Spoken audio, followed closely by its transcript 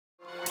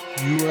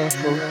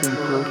UFO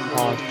Thinker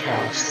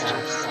Podcast.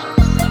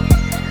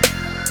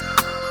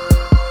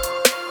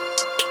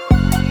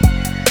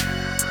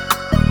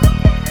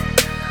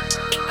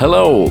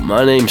 Hello,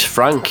 my name's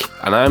Frank,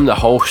 and I'm the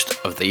host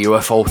of the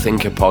UFO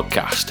Thinker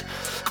podcast.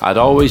 I'd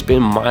always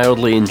been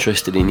mildly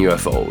interested in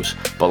UFOs,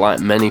 but like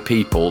many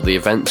people, the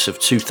events of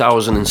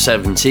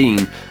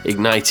 2017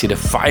 ignited a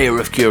fire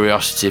of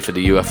curiosity for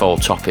the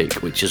UFO topic,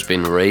 which has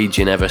been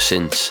raging ever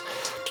since.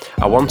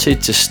 I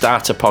wanted to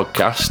start a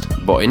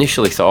podcast, but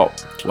initially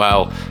thought,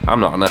 well, I'm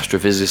not an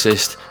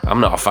astrophysicist,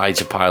 I'm not a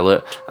fighter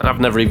pilot, and I've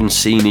never even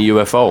seen a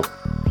UFO.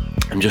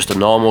 I'm just a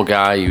normal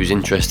guy who's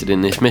interested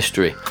in this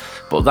mystery.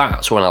 But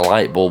that's when a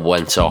light bulb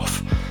went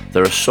off.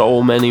 There are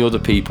so many other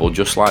people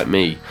just like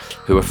me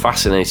who are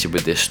fascinated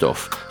with this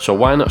stuff, so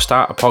why not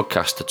start a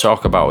podcast to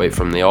talk about it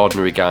from the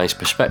ordinary guy's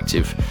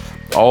perspective?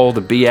 All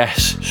the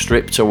BS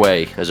stripped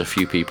away, as a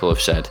few people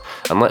have said,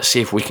 and let's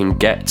see if we can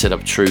get to the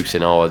truth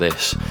in all of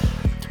this.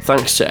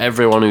 Thanks to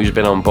everyone who's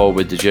been on board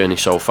with the journey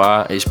so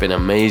far. It's been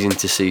amazing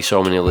to see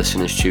so many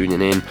listeners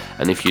tuning in,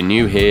 and if you're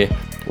new here,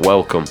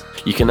 welcome.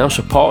 You can now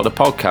support the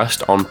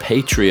podcast on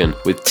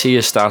Patreon with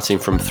tiers starting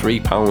from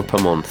 £3 per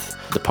month.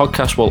 The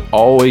podcast will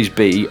always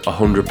be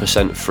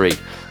 100% free,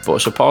 but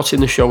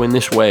supporting the show in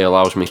this way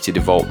allows me to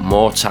devote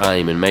more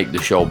time and make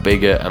the show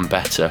bigger and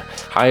better.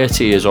 Higher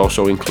tiers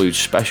also include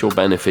special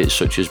benefits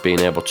such as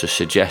being able to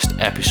suggest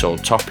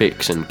episode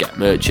topics and get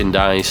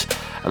merchandise,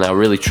 and I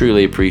really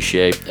truly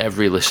appreciate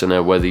every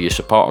listener whether you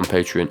support on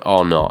Patreon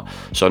or not.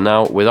 So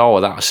now, with all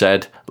of that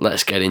said,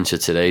 let's get into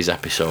today's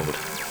episode.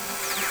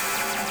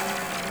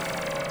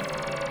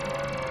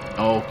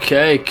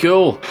 Okay,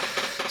 cool.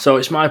 So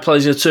it's my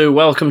pleasure to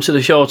welcome to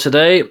the show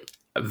today,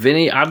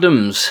 Vinny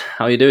Adams.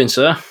 How are you doing,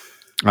 sir?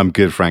 I'm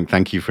good, Frank.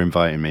 Thank you for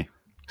inviting me.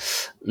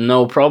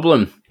 No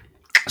problem.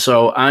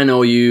 So I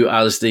know you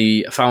as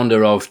the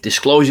founder of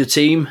Disclosure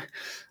Team,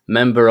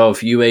 member of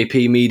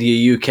UAP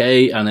Media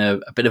UK, and a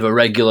bit of a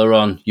regular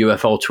on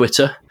UFO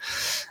Twitter.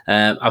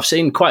 I've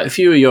seen quite a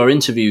few of your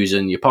interviews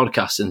and your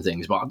podcasts and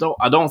things, but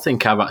I don't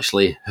think I've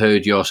actually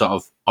heard your sort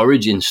of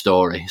origin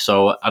story.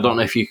 So I don't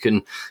know if you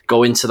can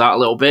go into that a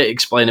little bit,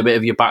 explain a bit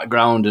of your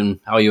background and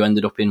how you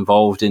ended up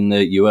involved in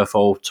the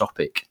UFO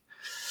topic.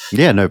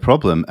 Yeah, no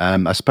problem.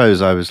 I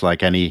suppose I was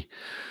like any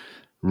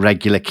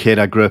regular kid.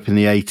 I grew up in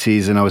the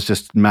 80s and I was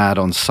just mad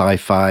on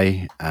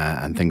sci-fi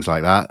and things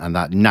like that. And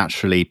that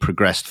naturally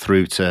progressed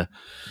through to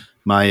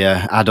my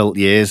adult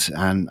years.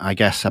 And I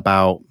guess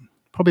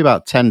probably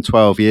about 10,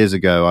 12 years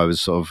ago, I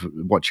was sort of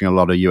watching a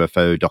lot of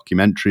UFO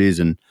documentaries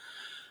and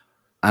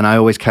I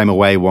always came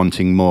away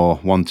wanting more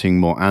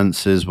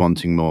answers,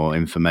 wanting more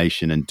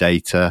information and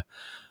data.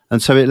 And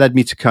so it led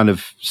me to kind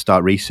of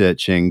start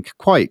researching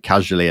quite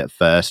casually at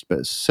first,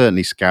 but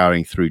certainly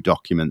scouring through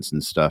documents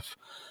and stuff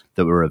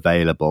that were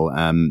available.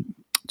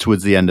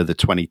 Towards the end of the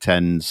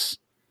 2010s,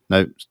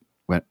 where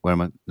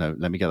am I? No,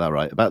 let me get that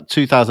right. About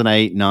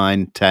 2008,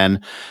 9,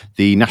 10,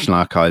 the National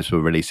Archives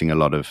were releasing a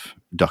lot of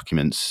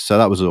documents. So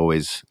that was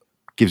always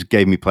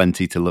gave me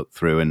plenty to look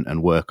through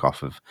and work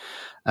off of.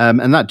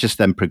 And that just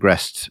then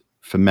progressed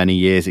for many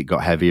years. It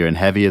got heavier and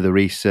heavier, the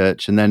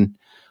research. And then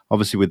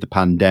obviously with the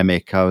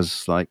pandemic, I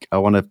was like, I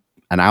want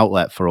an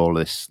outlet for all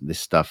this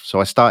stuff. So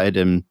I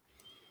started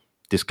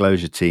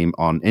Disclosure Team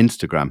on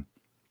Instagram.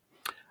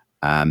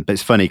 But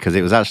it's funny because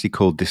it was actually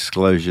called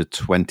Disclosure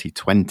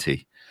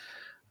 2020.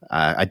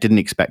 I didn't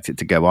expect it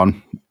to go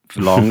on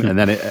for long. And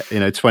then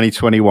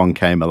 2021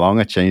 came along.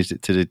 I changed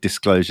it to the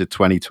Disclosure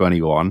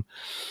 2021.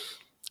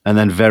 And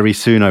then very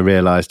soon I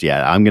realized,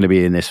 I'm going to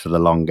be in this for the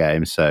long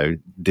game. So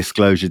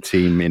Disclosure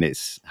Team in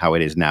how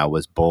it is now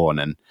was born.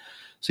 And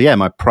so,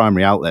 my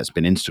primary outlet's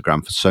been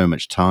Instagram for so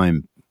much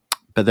time.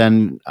 But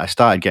then I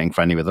started getting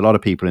friendly with a lot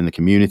of people in the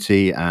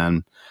community.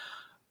 And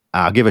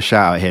I'll give a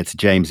shout out here to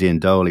James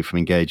Ian Doley from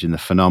Engaging the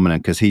Phenomenon,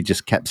 because he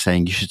just kept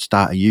saying, you should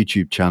start a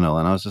YouTube channel.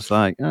 And I was just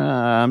like,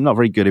 I'm not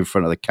very good in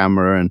front of the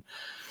camera. And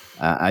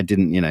I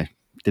didn't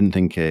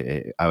think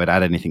I would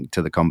add anything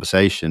to the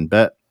conversation.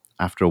 But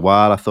after a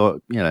while, I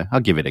thought,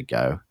 I'll give it a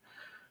go.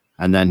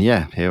 And then,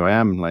 here I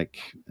am. Like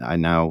I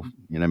now,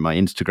 my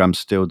Instagram's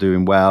still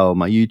doing well.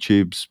 My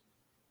YouTube's,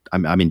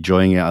 I'm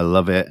enjoying it. I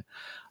love it.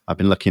 I've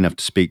been lucky enough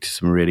to speak to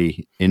some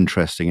really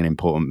interesting and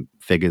important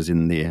figures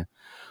in the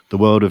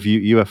world of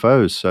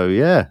UFOs.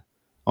 So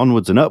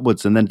onwards and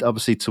upwards. And then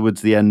obviously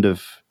towards the end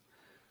of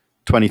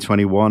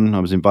 2021, I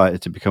was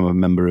invited to become a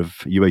member of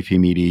UAP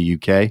Media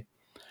UK.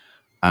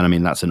 And I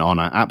mean, that's an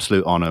honor,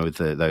 absolute honor with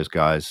those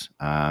guys.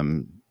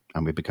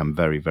 And we've become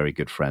very, very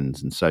good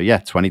friends. And so,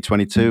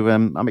 2022,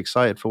 I'm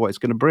excited for what it's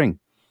going to bring.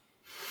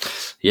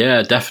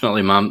 Yeah,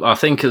 definitely, man. I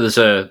think there's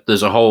a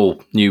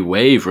whole new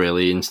wave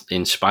really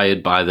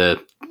inspired by a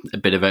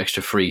bit of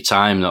extra free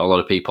time that a lot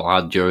of people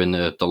had during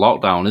the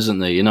lockdown, isn't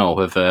there?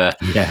 With like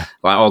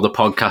all the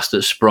podcasts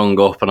that sprung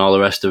up and all the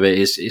rest of it.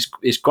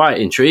 It's quite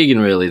intriguing,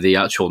 really, the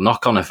actual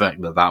knock-on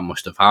effect that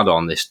must have had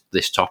on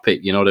this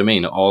topic. You know what I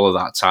mean? All of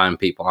that time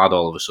people had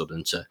all of a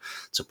sudden to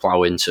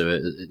plow into,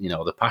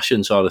 the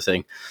passion sort of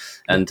thing.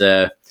 And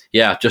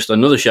yeah, just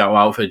another shout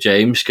out for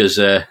James, because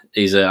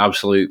he's an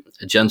absolute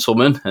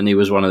gentleman, and he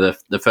was one of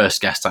the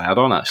first guests I had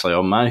on actually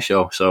on my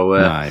show. So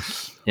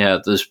Nice. yeah,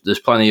 there's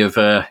plenty of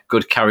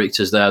good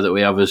characters there that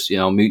we have as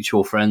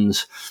mutual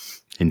friends.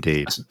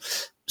 Indeed.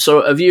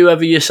 So have you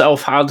ever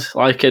yourself had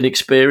like an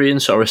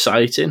experience or a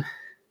sighting?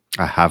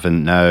 I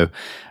haven't, no.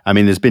 I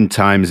mean, there's been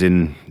times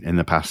in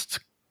the past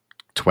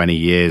 20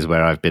 years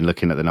where I've been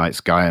looking at the night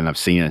sky and I've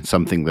seen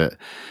something that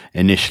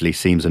initially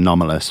seems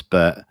anomalous,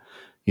 but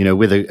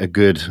with a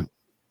good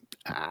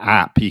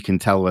app, you can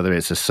tell whether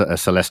it's a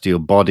celestial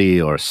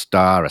body or a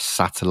star, a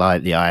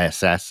satellite, the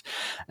ISS,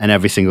 and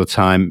every single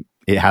time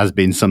it has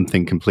been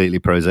something completely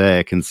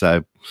prosaic. And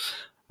so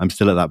I'm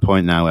still at that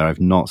point now where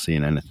I've not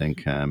seen anything.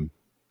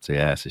 So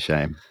yeah, it's a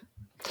shame.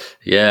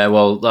 Yeah,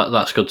 well,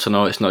 that's good to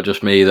know. It's not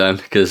just me then,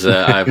 because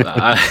I've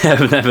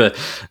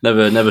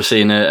never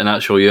seen an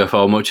actual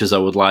UFO, much as I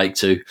would like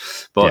to.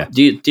 But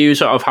do you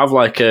sort of have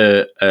like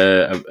a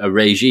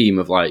regime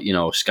of like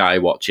sky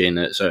watching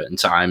at certain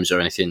times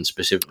or anything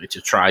specifically to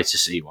try to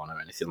see one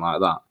or anything like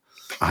that?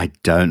 I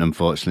don't,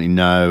 unfortunately.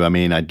 No, I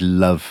mean, I'd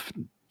love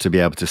to be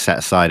able to set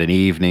aside an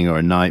evening or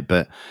a night,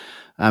 but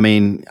I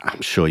mean,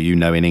 I'm sure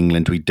in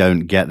England we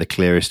don't get the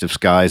clearest of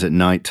skies at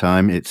night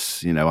time.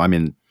 It's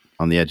I'm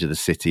on the edge of the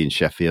city in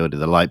Sheffield.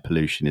 The light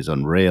pollution is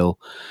unreal.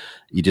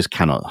 You just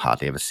cannot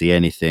hardly ever see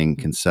anything.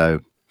 And so,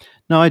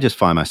 no, I just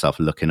find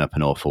myself looking up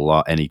an awful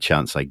lot any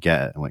chance I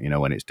get,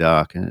 when it's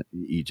dark. And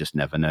you just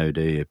never know,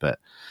 do you? But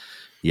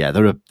yeah,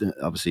 there are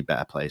obviously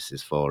better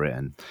places for it,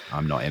 and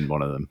I'm not in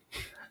one of them.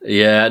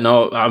 Yeah,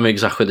 no, I'm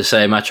exactly the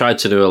same. I tried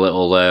to do a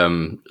little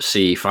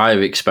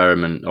C5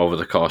 experiment over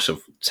the course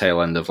of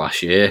tail end of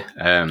last year.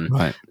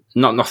 Right.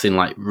 Nothing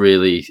like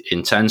really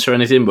intense or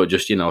anything, but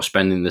just,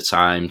 spending the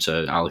time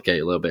to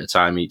allocate a little bit of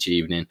time each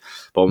evening.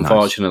 But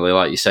unfortunately,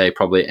 like you say,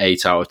 probably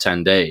 8 out of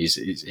 10 days,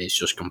 it's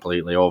just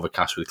completely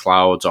overcast with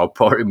clouds or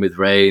pouring with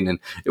rain. And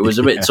it was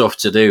a bit tough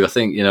to do. I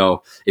think,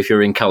 if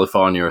you're in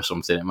California or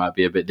something, it might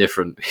be a bit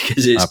different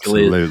because it's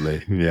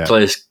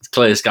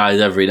clear skies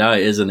every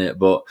night, isn't it?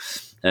 But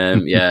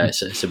yeah,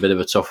 it's a bit of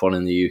a tough one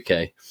in the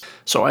UK.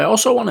 So I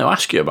also want to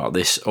ask you about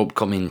this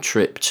upcoming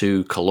trip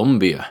to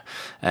Colombia.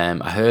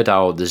 I heard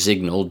how the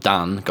Signal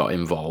Dan got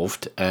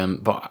involved,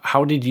 but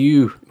how did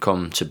you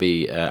come to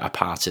be a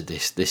part of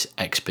this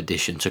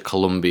expedition to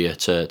Colombia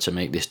to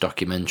make this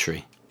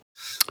documentary?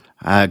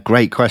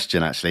 Great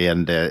question, actually,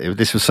 and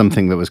this was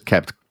something that was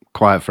kept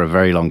quiet for a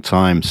very long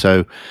time.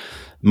 So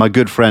my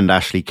good friend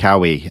Ashley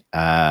Cowie,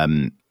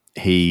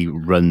 he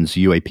runs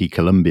UAP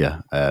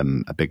Colombia,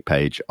 a big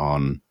page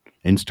on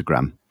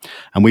Instagram.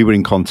 And we were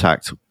in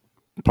contact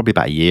probably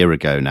about a year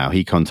ago now.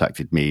 He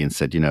contacted me and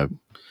said,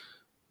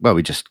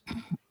 we just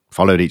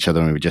followed each other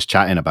and we were just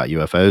chatting about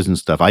UFOs and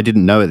stuff. I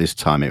didn't know at this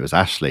time it was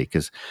Ashley,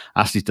 because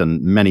Ashley's done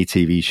many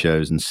TV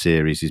shows and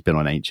series. He's been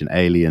on Ancient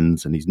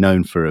Aliens, and he's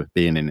known for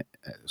being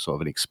sort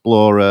of an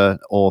explorer,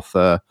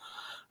 author,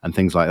 and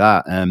things like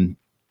that. And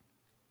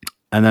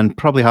then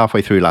probably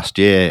halfway through last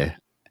year,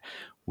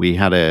 we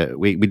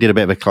did a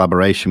bit of a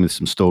collaboration with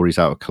some stories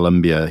out of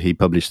Colombia. He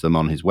published them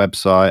on his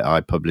website.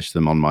 I published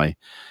them on my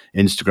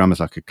Instagram as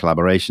like a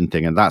collaboration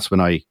thing. And that's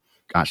when I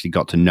actually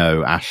got to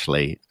know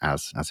Ashley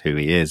as who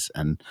he is.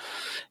 And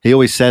he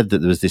always said that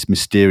there was this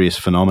mysterious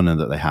phenomenon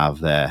that they have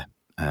there.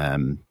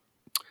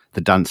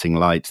 The dancing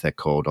lights, they're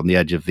called, on the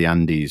edge of the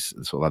Andes,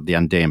 sort of like the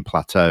Andean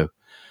plateau.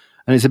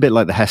 And it's a bit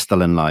like the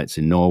Hessdalen lights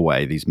in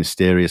Norway, these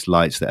mysterious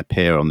lights that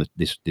appear on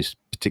this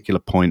particular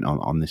point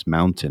on this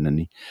mountain.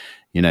 And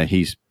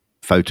he's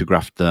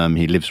photographed them.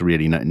 He lives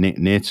really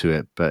near to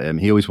it, but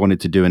he always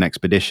wanted to do an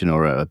expedition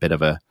or a bit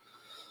of a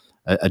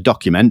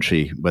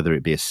documentary, whether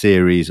it be a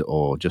series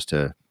or just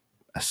a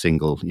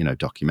single,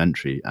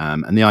 documentary.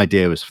 And the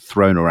idea was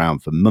thrown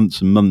around for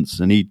months and months.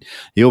 And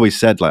he always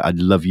said, like, I'd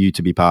love you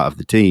to be part of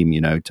the team,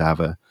 to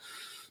have a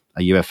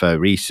UFO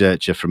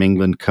researcher from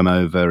England come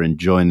over and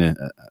join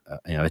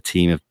a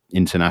team of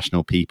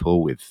international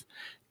people with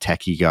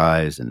techie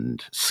guys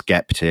and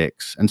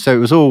skeptics. And so it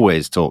was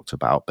always talked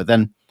about. But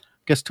then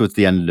I guess towards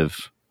the end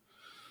of,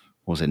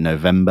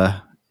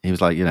 November, he was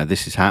like,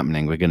 this is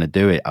happening. We're going to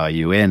do it. Are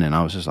you in? And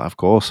I was just like, of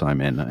course I'm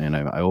in.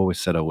 I always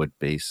said I would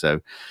be. So,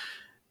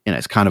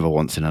 it's kind of a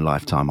once in a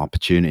lifetime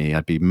opportunity.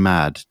 I'd be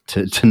mad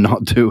to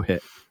not do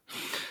it.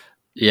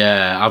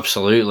 Yeah,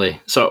 absolutely.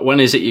 So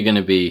when is it you're going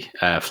to be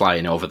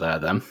flying over there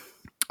then?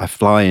 I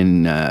fly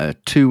in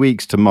 2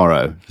 weeks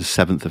tomorrow, the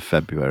 7th of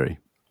February.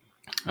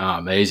 Oh,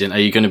 amazing. Are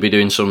you going to be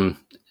doing some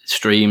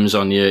streams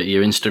on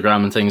your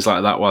Instagram and things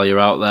like that while you're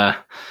out there?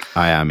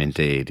 I am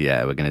indeed,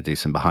 yeah. We're going to do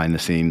some behind the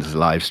scenes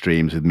live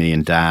streams with me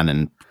and Dan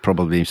and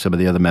probably some of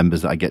the other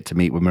members that I get to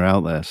meet when we're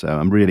out there. So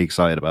I'm really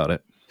excited about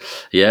it.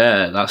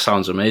 Yeah, that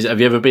sounds amazing. Have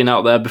you ever been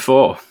out there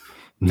before?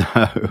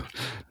 No,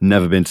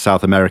 never been to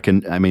South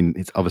America. I mean,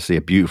 it's obviously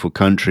a beautiful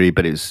country,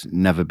 but it's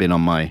never been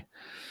on my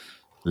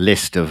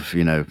list of,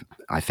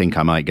 I think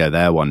I might go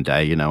there one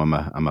day. I'm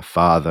a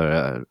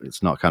father.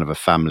 It's not kind of a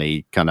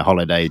family kind of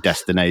holiday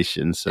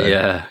destination. So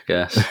yeah, I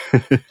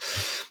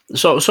guess.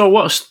 So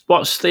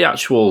what's the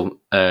actual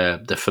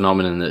the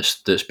phenomenon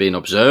that's being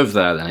observed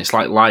there? Then it's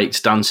like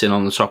lights dancing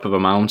on the top of a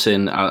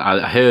mountain.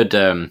 I heard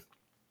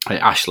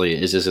Ashley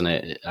it is, isn't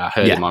it? I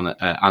heard him on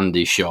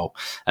Andy's show,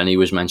 and he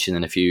was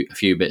mentioning a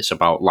few bits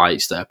about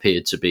lights that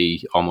appeared to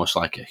be almost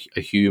like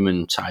a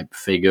human type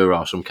figure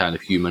or some kind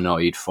of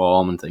humanoid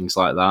form and things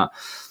like that.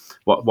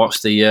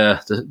 What's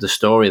the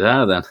story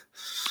there then?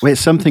 Well,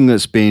 it's something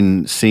that's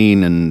been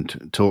seen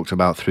and talked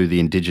about through the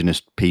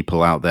indigenous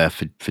people out there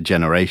for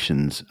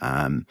generations.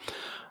 And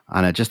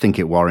I just think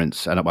it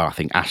warrants, I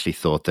think Ashley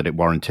thought that it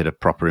warranted a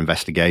proper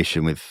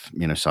investigation with,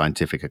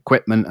 scientific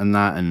equipment and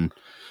that.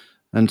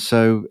 And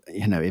so,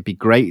 it'd be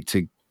great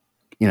to,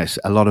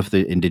 a lot of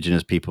the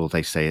indigenous people,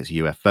 they say it's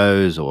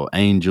UFOs or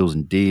angels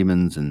and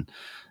demons and,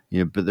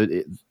 but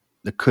there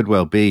could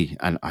well be,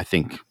 and I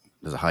think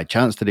there's a high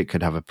chance that it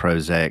could have a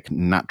prosaic,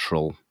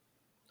 natural,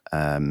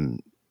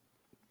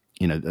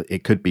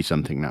 it could be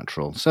something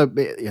natural. So,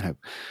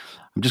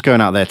 I'm just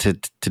going out there to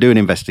do an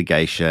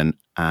investigation.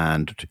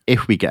 And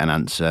if we get an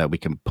answer, we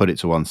can put it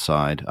to one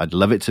side. I'd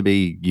love it to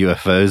be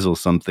UFOs or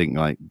something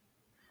like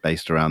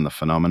based around the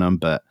phenomenon,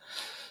 but,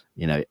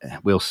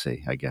 we'll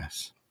see, I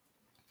guess.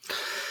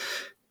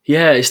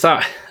 Yeah, it's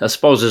that. I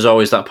suppose there's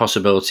always that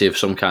possibility of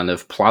some kind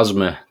of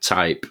plasma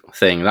type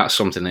thing. That's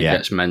something that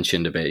gets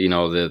mentioned a bit.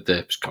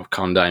 The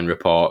Condign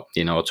report,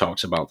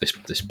 talks about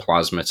this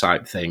plasma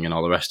type thing and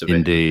all the rest of it.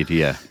 Indeed,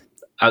 yeah.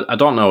 I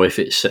don't know if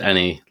it's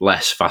any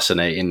less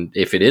fascinating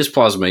if it is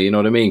plasma, you know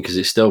what I mean? Because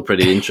it's still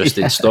pretty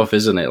interesting stuff,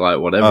 isn't it? Like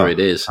whatever it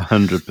is.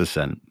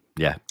 100%.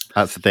 Yeah,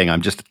 that's the thing.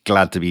 I'm just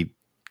glad to be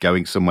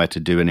going somewhere to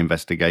do an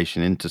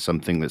investigation into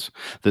something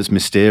that's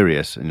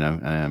mysterious,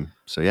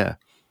 so yeah.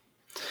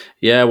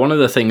 Yeah, one of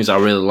the things I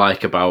really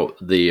like about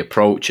the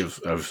approach of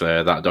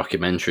that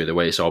documentary, the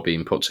way it's all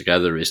being put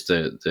together, is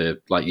the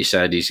like you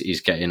said,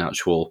 he's getting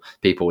actual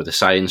people with a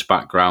science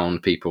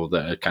background, people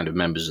that are kind of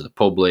members of the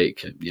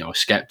public,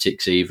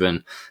 skeptics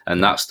even,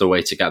 and that's the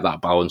way to get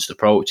that balanced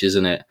approach,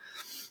 isn't it?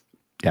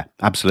 Yeah,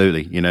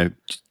 absolutely.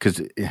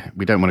 Because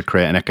we don't want to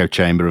create an echo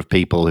chamber of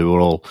people who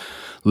are all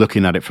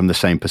looking at it from the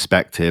same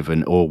perspective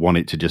and all want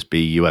it to just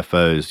be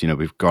UFOs.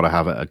 We've got to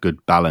have a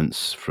good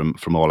balance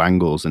from all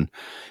angles. And,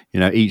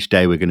 each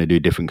day we're going to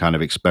do different kind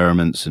of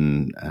experiments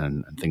and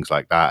things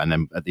like that. And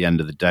then at the end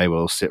of the day,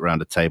 we'll sit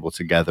around a table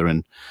together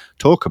and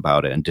talk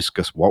about it and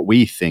discuss what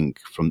we think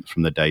from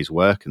the day's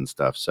work and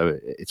stuff. So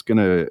it's going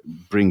to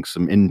bring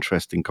some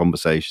interesting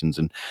conversations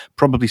and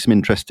probably some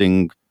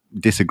interesting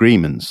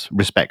disagreements,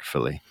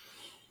 respectfully.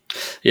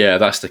 Yeah,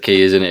 that's the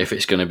key, isn't it? If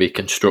it's going to be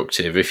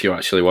constructive, if you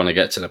actually want to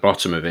get to the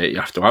bottom of it, you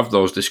have to have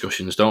those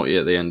discussions, don't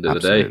you, at the end of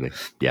Absolutely. the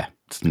day? Yeah,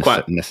 it's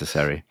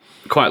necessary.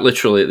 Quite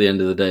literally at the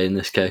end of the day in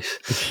this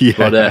case. Yeah.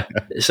 But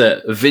it's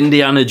a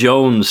Vindiana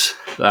Jones.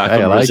 I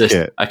couldn't resist.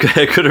 It. I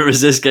couldn't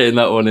resist getting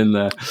that one in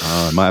there.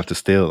 Oh, I might have to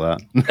steal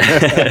that.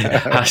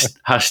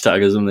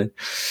 Hashtag or something.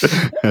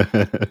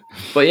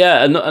 But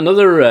yeah,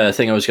 another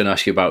thing I was going to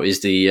ask you about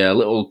is the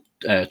little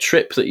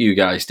trip that you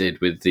guys did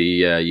with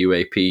the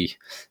UAP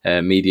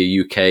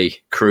Media UK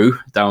crew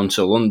down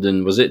to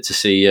London. Was it to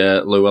see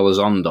Lou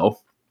Elizondo?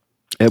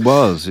 It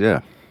was,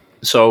 yeah.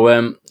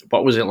 So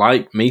what was it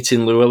like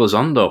meeting Lou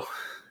Elizondo?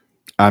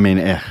 I mean,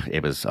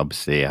 it was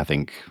obviously, I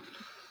think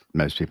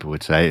most people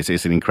would say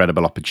it's an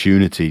incredible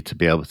opportunity to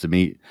be able to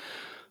meet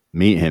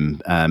him.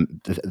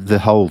 The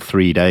whole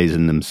 3 days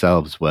in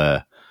themselves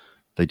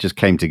they just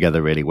came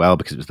together really well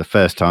because it was the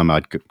first time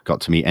I'd got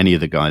to meet any of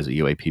the guys at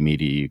UAP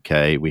Media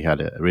UK. We had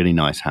a really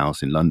nice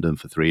house in London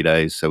for 3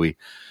 days. So it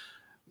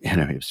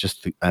was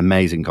just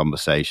amazing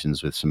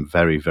conversations with some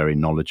very, very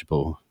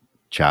knowledgeable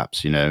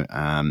chaps,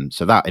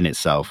 so that in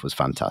itself was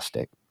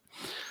fantastic.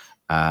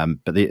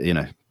 But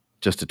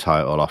just to tie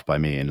it all off by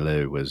me and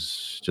Lou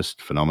was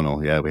just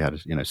phenomenal. Yeah, we had,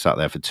 sat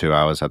there for 2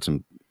 hours, had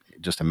some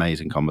just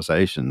amazing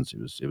conversations.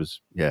 It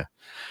was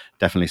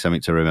definitely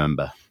something to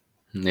remember.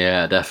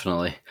 Yeah,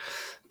 definitely.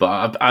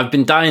 But I've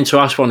been dying to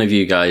ask one of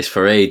you guys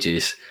for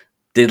ages.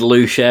 Did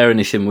Lou share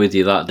anything with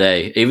you that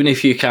day? Even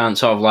if you can't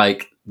sort of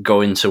like go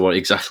into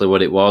exactly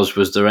what it was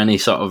there any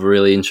sort of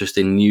really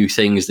interesting new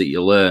things that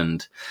you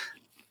learned?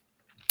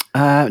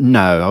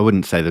 No, I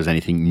wouldn't say there was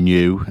anything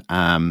new.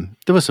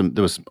 There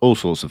was all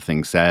sorts of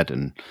things said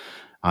and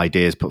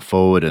ideas put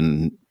forward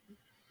and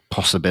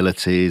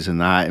possibilities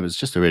and that. It was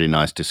just a really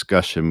nice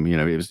discussion.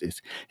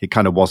 It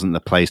kind of wasn't the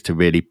place to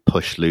really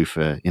push Lou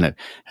for,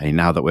 hey,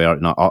 now that we're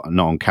not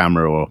on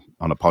camera or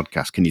on a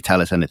podcast, can you tell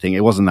us anything?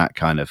 It wasn't that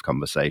kind of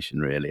conversation,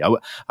 really.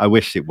 I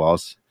wish it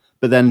was.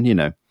 But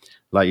then,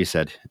 like you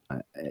said,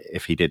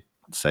 if he did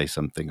say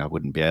something, I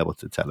wouldn't be able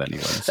to tell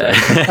anyone. So.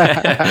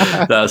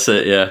 That's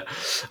it, yeah.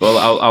 Well,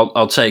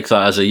 I'll take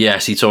that as a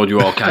yes. He told you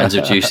all kinds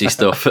of juicy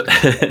stuff.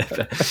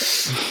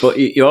 But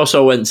you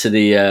also went to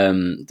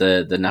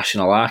the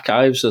National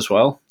Archives as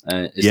well.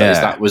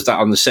 Was that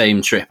on the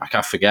same trip? I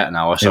can't forget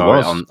now. I saw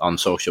it on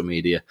social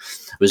media.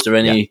 Was there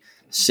any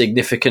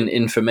significant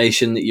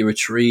information that you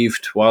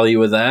retrieved while you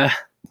were there?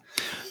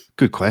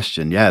 Good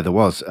question. Yeah, there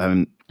was.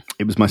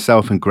 It was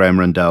myself and Graham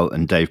Rundell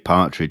and Dave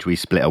Partridge. We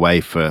split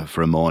away for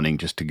a morning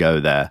just to go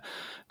there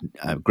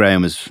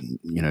Graham was,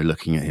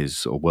 looking at his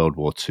sort of World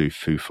War II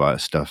Foo Fighter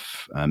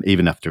stuff.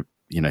 Even after,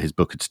 his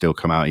book had still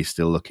come out, he's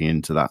still looking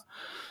into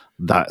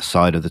that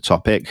side of the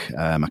topic.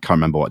 I can't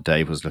remember what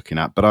Dave was looking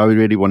at, but I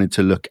really wanted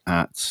to look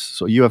at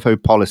sort of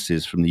UFO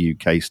policies from the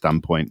UK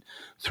standpoint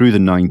through the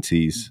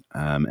 90s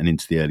and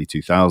into the early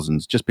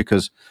 2000s, just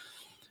because,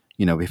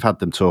 we've had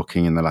them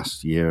talking in the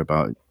last year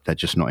about they're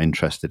just not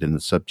interested in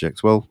the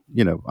subject. Well,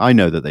 I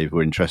know that they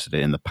were interested in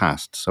it in the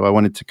past, so I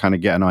wanted to kind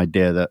of get an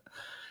idea that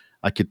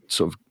I could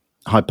sort of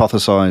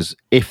hypothesize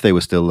if they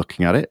were still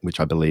looking at it, which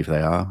I believe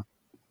they are.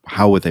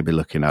 How would they be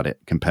looking at it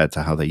compared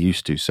to how they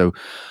used to? So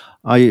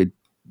I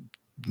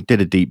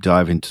did a deep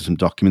dive into some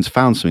documents,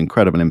 found some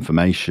incredible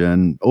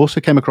information, also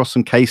came across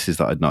some cases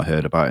that I'd not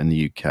heard about in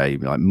the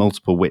UK, like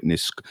multiple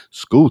witness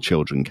school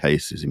children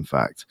cases, in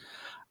fact,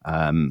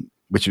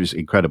 which was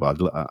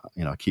incredible.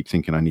 I keep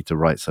thinking I need to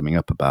write something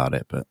up about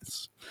it, but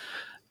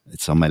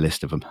it's on my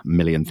list of a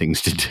million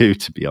things to do,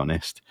 to be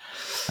honest.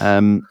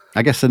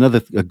 I guess a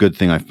good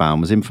thing I found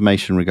was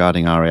information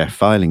regarding RAF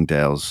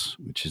Fylingdales,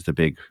 which is the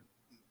big,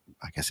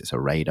 I guess it's a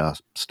radar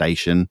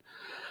station,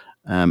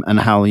 and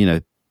how,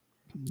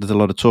 there's a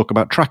lot of talk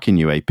about tracking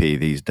UAP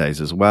these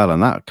days as well,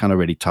 and that kind of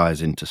really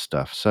ties into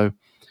stuff. So,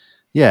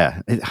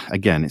 yeah,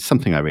 it's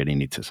something I really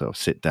need to sort of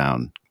sit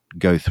down,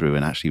 go through,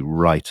 and actually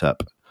write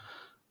up,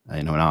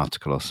 an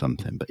article or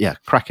something. But yeah,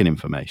 cracking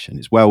information.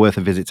 It's well worth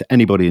a visit to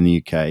anybody in the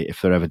UK.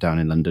 If they're ever down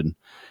in London,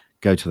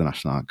 go to the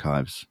National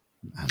Archives.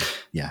 And,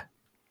 yeah.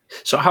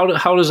 So how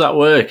does that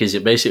work? Is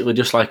it basically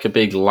just like a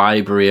big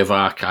library of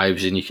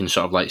archives, and you can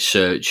sort of like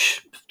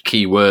search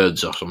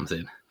keywords or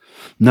something?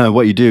 No,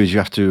 what you do is you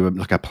have to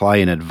apply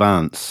in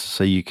advance,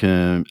 so you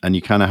kind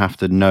of have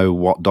to know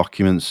what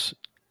documents,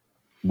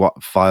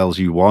 what files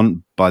you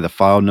want by the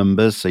file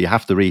numbers. So you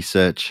have to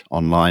research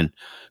online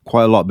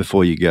quite a lot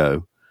before you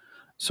go.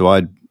 So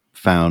I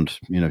found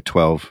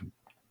 12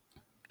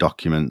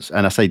 documents,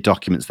 and I say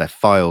documents, they're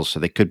files, so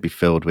they could be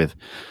filled with,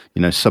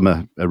 some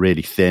are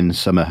really thin,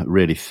 some are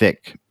really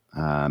thick.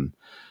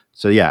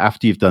 So yeah,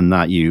 after you've done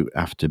that, you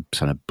have to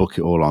kind of book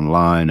it all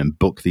online and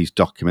book these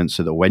documents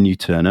so that when you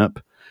turn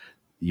up,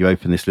 you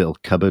open this little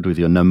cupboard with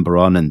your number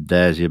on, and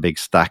there's your big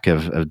stack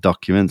of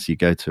documents. You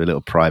go to a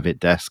little private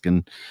desk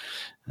and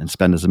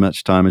spend as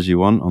much time as you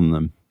want on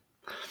them.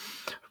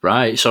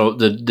 Right. So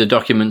the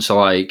documents are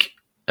like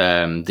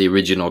the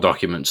original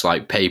documents,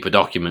 like paper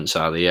documents,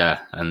 are they? Yeah.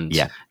 And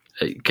yeah.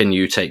 Can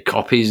you take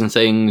copies and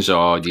things,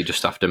 or do you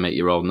just have to make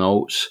your own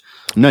notes?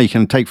 No, you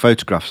can take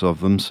photographs of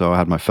them. So I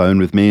had my phone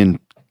with me and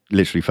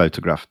literally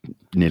photographed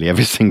nearly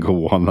every single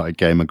one that I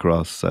came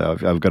across. So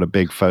I've got a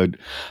big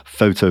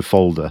photo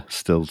folder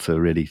still to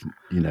really,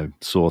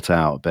 sort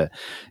out. But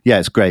yeah,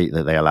 it's great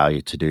that they allow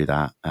you to do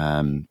that.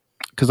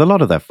 Because a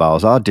lot of their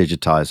files are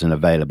digitized and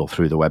available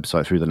through the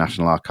website, through the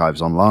National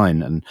Archives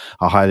online. And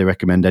I highly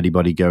recommend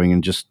anybody going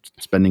and just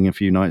spending a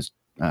few nights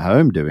at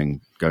home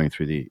going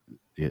through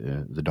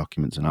the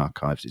documents and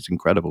archives. It's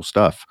incredible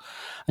stuff.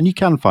 And you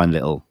can find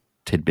little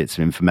tidbits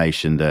of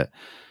information that,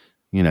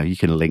 you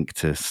can link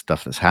to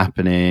stuff that's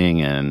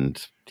happening,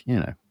 and,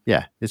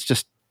 it's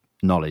just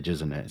knowledge,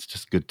 isn't it? It's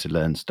just good to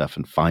learn stuff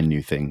and find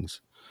new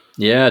things.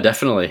 Yeah,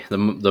 definitely. The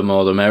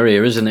more the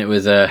merrier, isn't it,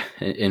 with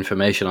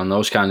information on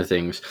those kind of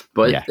things?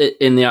 But yeah.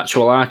 In the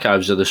actual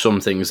archives, are there some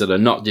things that are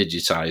not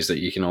digitized that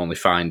you can only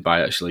find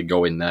by actually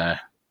going there?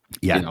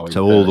 Yeah.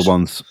 So all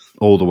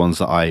the ones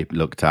that I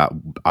looked at,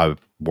 I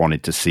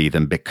wanted to see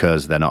them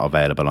because they're not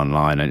available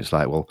online, and it's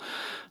like, well,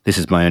 this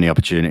is my only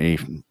opportunity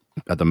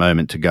at the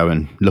moment to go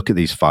and look at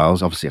these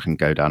files. Obviously, I can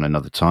go down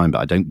another time,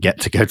 but I don't get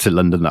to go to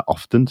London that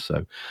often.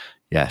 So,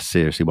 yeah,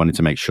 seriously wanted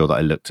to make sure that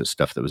I looked at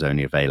stuff that was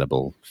only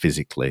available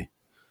physically.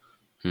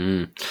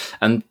 And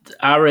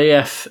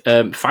RAF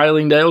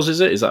Fylingdales, is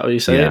it? Is that what you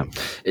say? Yeah.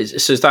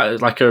 So is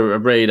that like a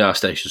radar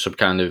station, some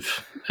kind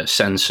of a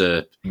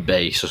sensor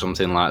base or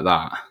something like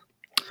that?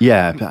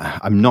 Yeah,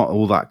 I'm not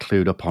all that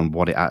clued up on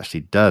what it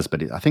actually does,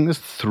 but I think there's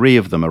 3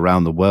 of them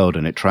around the world,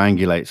 and it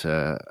triangulates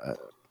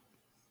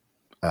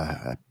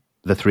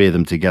the 3 of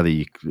them together.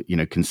 You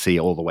can see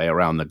all the way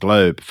around the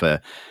globe for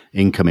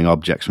incoming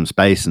objects from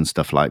space and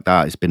stuff like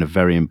that. It's been a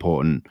very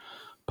important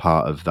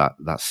part of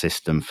that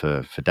system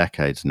for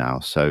decades now.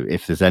 So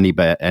if there's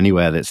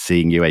anywhere that's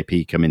seeing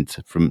UAP come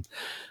into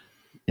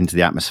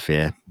the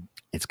atmosphere,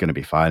 it's going to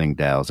be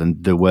Fylingdales.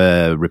 And there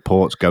were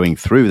reports going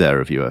through there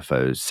of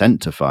UFOs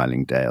sent to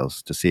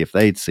Fylingdales to see if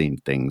they'd seen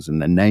things,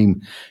 and their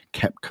name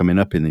kept coming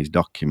up in these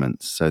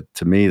documents. So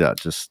to me, that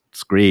just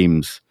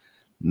screams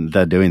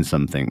they're doing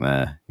something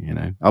there.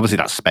 Obviously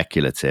that's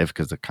speculative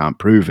because they can't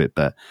prove it,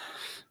 but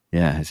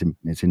yeah,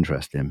 it's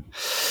interesting.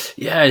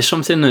 Yeah, it's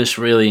something that's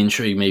really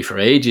intrigued me for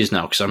ages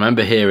now, because I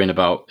remember hearing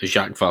about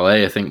Jacques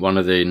Vallée. I think one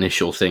of the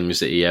initial things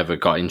that he ever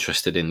got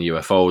interested in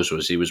UFOs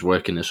was he was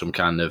working at some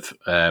kind of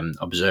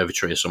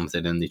observatory or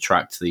something, and they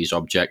tracked these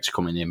objects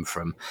coming in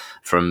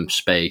from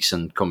space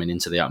and coming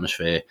into the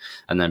atmosphere,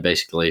 and then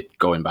basically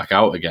going back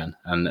out again.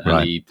 And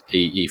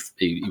he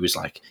was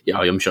like, yeah,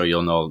 I'm sure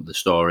you'll know the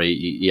story.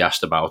 He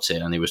asked about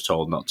it, and he was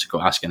told not to go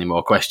ask any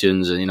more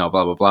questions, and blah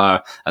blah blah,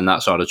 and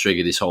that sort of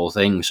triggered this whole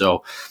thing.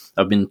 So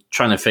I've been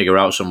trying to figure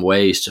out some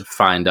ways to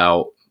find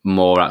out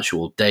more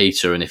actual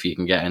data, and if you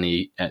can get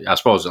any, I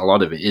suppose a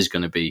lot of it is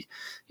going to be,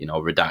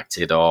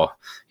 redacted or,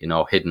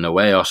 hidden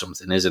away or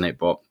something, isn't it?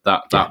 But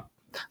that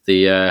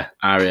the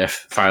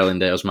RAF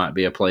Filingdales might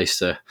be a place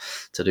to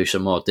do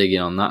some more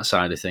digging on that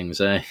side of things,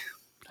 eh?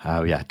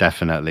 Oh yeah,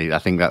 definitely. I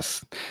think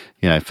that's,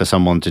 for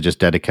someone to just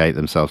dedicate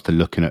themselves to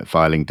looking at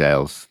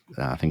Filingdales,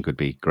 I think would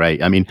be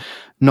great. I mean,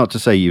 not to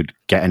say you'd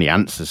get any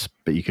answers,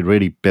 but you could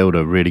really build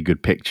a really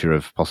good picture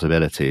of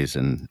possibilities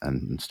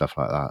and stuff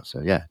like that. So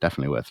yeah,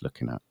 definitely worth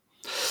looking at.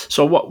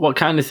 So what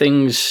kind of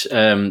things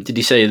did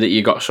you say that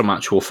you got some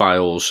actual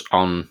files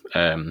on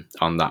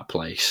that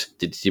place?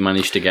 Did you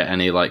manage to get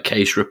any like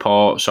case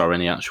reports or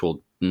any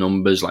actual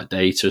numbers like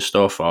data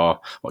stuff,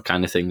 or what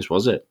kind of things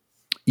was it?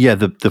 Yeah,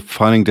 the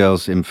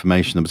Filingdales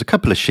information, there was a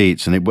couple of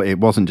sheets, and it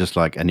wasn't just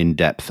like an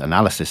in-depth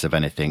analysis of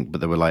anything, but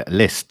there were like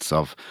lists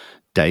of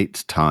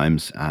dates,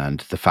 times, and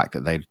the fact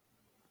that they'd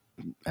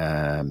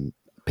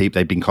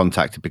been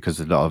contacted because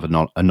a lot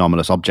of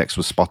anomalous objects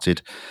were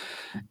spotted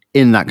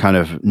in that kind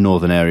of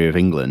northern area of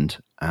England.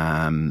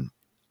 I mean,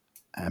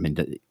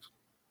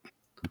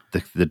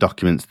 the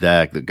documents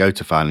there that go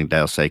to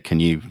Filingdale say, can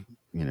you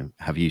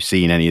have you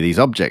seen any of these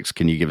objects?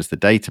 Can you give us the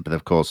data? But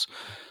of course,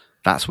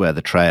 that's where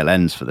the trail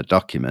ends for the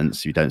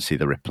documents. You don't see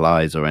the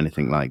replies or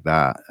anything like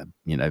that,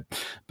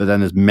 But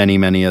then there's many,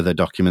 many other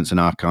documents and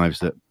archives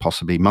that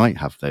possibly might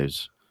have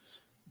those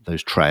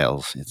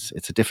trails.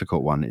 It's a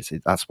difficult one.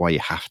 That's why you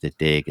have to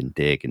dig and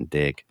dig and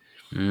dig.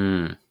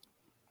 Mm.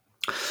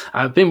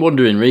 I've been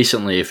wondering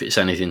recently if it's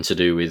anything to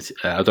do with,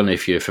 I don't know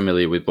if you're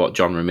familiar with what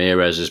John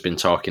Ramirez has been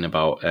talking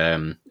about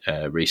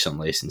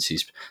recently since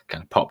he's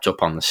kind of popped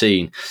up on the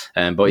scene.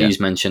 But he's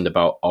mentioned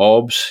about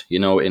orbs,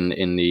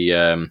 in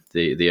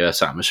the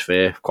Earth's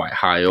atmosphere, quite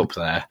high up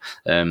there.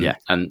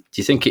 And do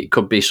you think it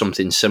could be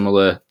something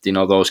similar,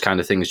 those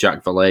kind of things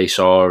Jacques Vallée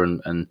saw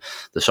and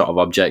the sort of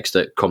objects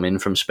that come in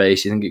from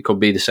space? You think it could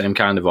be the same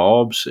kind of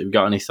orbs? Have you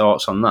got any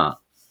thoughts on that?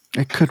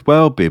 It could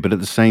well be, but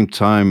at the same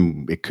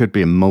time, it could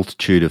be a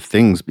multitude of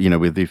things. For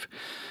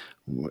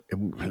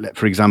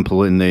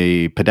example, in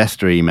the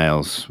Podesta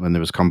emails, when there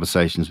was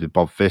conversations with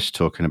Bob Fish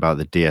talking about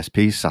the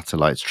DSP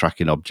satellites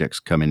tracking objects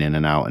coming in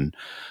and out and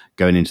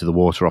going into the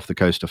water off the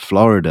coast of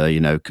Florida,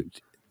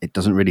 it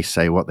doesn't really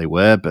say what they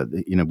were, but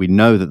we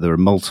know that there are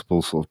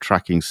multiple sort of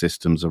tracking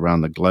systems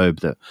around the globe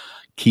that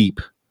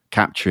keep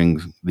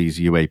capturing these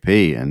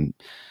UAP. And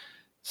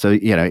so,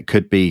 it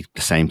could be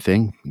the same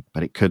thing,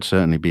 but it could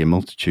certainly be a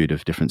multitude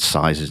of different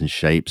sizes and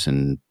shapes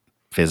and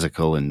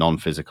physical and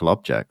non-physical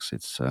objects.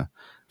 It's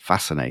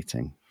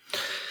fascinating.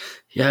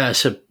 Yeah,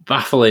 it's a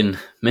baffling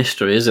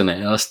mystery, isn't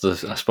it? That's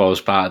I suppose,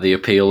 part of the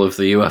appeal of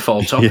the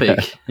UFO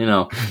topic,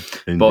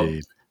 Indeed. But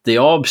the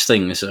orbs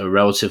thing is a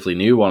relatively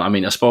new one. I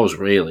mean, I suppose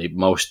really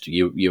most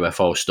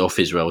UFO stuff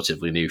is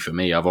relatively new for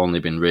me. I've only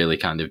been really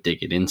kind of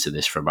digging into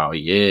this for about a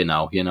year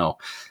now,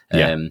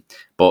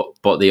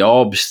 But the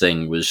orbs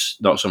thing was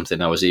not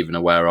something I was even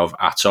aware of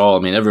at all.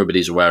 I mean,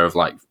 everybody's aware of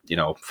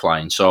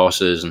flying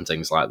saucers and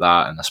things like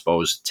that. And I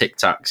suppose Tic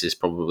Tacs is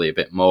probably a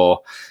bit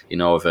more,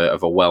 of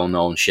a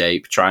well-known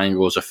shape.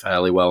 Triangles are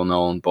fairly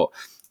well-known, but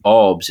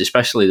orbs,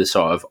 especially the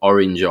sort of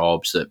orange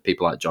orbs that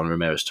people like John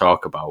Ramirez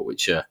talk about,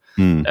 which are,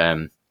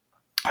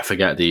 I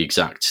forget the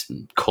exact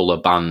colour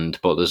band,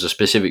 but there's a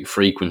specific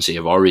frequency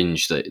of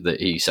orange that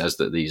he says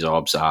that these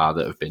orbs are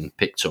that have been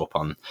picked up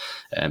on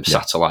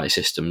satellite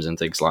systems and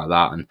things like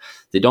that. And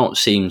they don't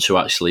seem to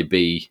actually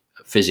be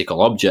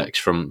physical objects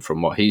from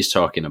what he's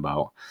talking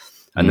about.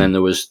 And then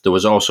there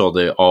was also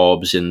the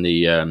orbs in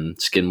the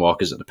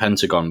Skinwalkers at the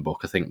Pentagon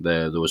book. I think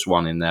there was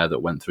one in there that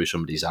went through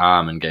somebody's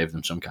arm and gave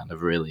them some kind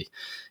of really,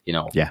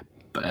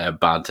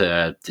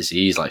 bad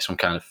disease, like some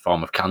kind of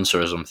form of cancer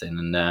or something.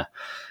 And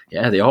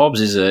the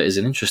orbs is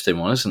an interesting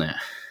one, isn't it?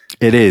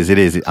 It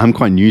is. I'm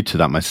quite new to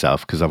that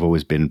myself because I've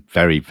always been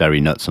very,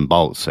 very nuts and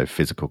bolts. So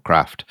physical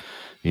craft,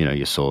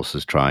 your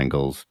saucers,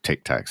 triangles,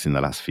 Tic Tacs in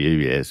the last few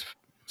years,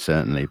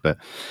 certainly. But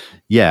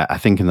yeah, I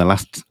think in the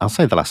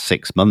last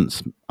 6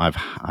 months,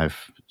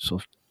 I've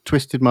sort of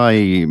twisted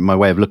my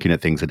way of looking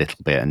at things a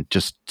little bit and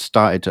just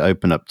started to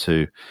open up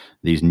to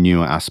these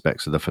newer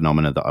aspects of the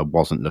phenomena that I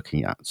wasn't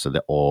looking at. So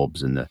the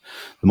orbs and the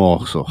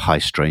more sort of high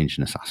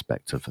strangeness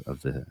aspect of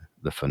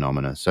the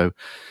phenomena. So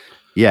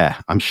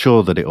yeah, I'm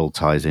sure that it all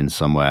ties in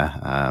somewhere.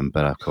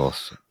 But of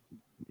course,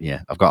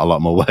 I've got a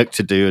lot more work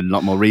to do and a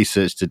lot more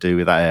research to do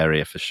with that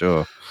area for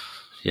sure.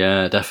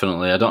 Yeah,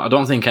 definitely. I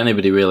don't think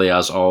anybody really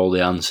has all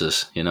the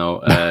answers,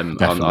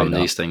 on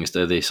these things,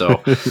 do they? So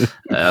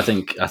I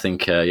think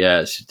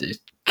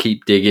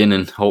keep digging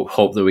and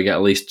hope that we get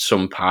at least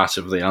some part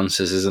of the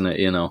answers, isn't it?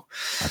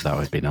 That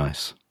would be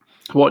nice.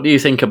 What do you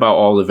think about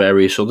all the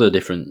various other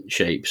different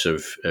shapes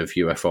of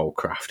UFO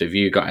craft? Have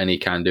you got any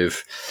kind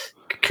of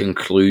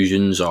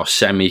conclusions or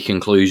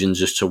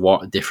semi-conclusions as to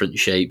what different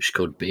shapes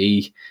could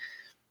be?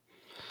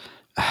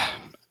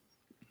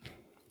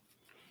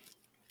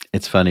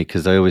 It's funny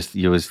because I always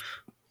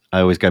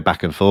go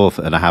back and forth,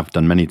 and I have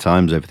done many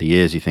times over the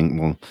years. You think,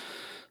 well,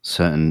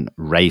 certain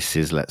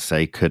races, let's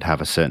say, could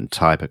have a certain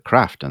type of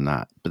craft and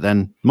that. But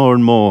then more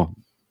and more,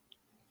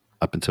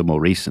 up until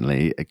more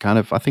recently,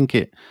 I think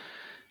it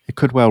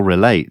could well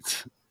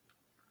relate,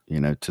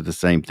 to the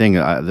same thing.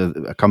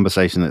 A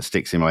conversation that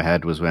sticks in my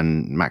head was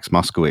when Max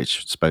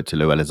Moskowitz spoke to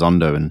Lou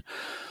Elizondo, and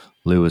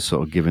Lou was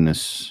sort of giving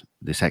us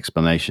this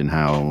explanation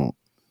how,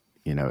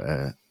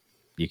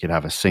 you could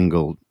have a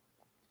single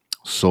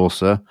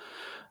saucer,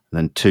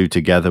 then two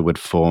together would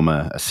form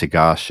a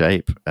cigar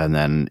shape, and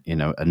then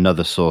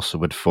another saucer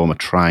would form a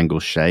triangle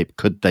shape.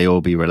 Could they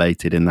all be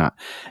related in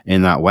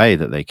that way,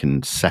 that they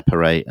can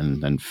separate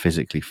and then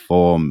physically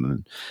form?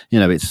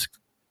 And it's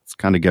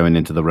kind of going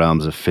into the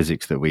realms of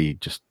physics that we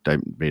just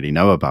don't really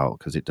know about,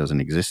 because it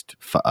doesn't exist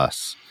for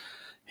us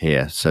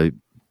here. So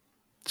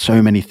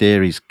many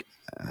theories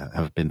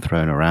have been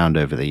thrown around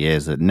over the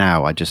years that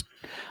now I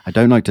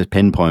don't like to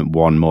pinpoint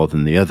one more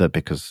than the other,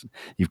 because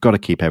you've got to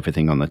keep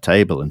everything on the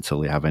table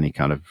until you have any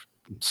kind of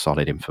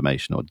solid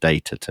information or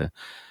data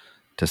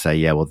to say,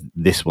 yeah, well,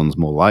 this one's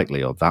more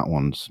likely, or that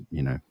one's,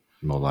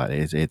 more likely.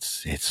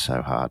 It's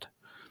so hard.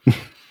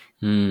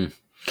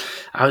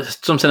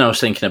 Something I was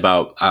thinking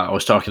about, I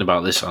was talking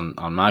about this on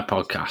my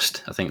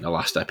podcast, I think the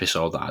last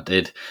episode that I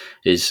did,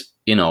 is,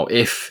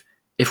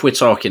 if we're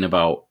talking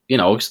about,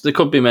 there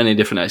could be many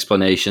different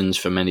explanations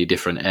for many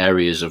different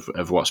areas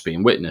of what's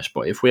being witnessed.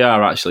 But if we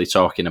are actually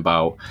talking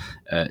about,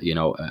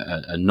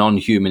 a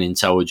non-human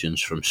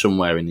intelligence from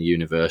somewhere in the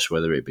universe,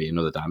 whether it be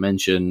another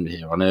dimension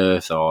here on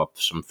Earth or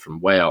some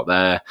from way out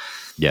there,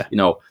 yeah,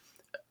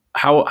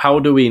 how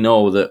do we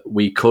know that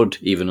we could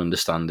even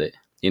understand it?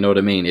 You know what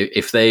I mean?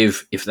 If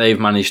they've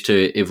managed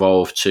to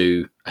evolve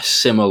to a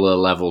similar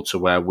level to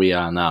where we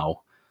are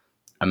now,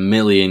 1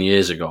 million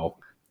years ago,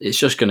 it's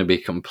just going to be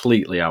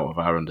completely out of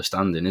our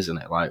understanding, isn't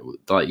it? Like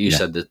you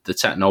said, the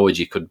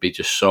technology could be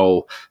just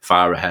so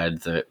far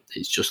ahead that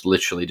it's just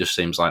literally just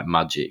seems like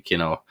magic.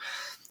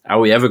 Are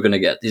we ever going to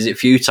get? Is it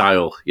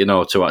futile?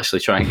 To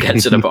actually try and get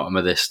to the bottom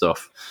of this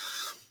stuff?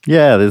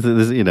 Yeah,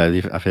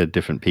 there's I've heard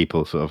different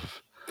people sort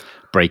of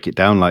break it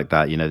down like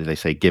that. They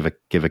say give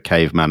a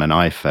caveman an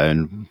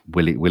iPhone,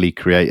 will he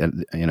create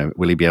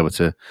will he be able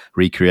to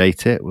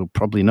recreate it? Well,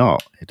 probably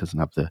not. It doesn't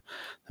have the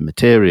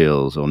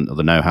materials or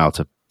the know-how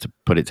to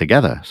put it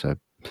together. So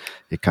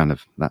it kind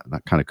of that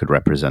kind of could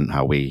represent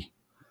how we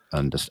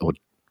understand or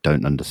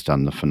don't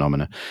understand the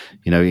phenomena.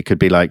 It could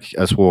be like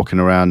us walking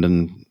around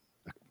and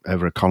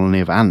over a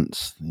colony of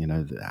ants.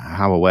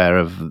 How aware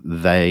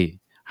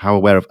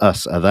of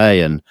us are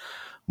they, and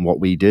what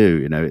we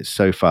do? It's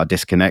so far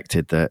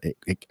disconnected that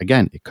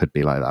it could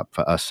be like that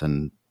for us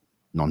and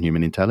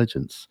non-human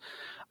intelligence.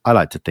 I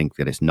like to think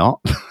that it's not,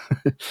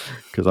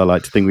 because I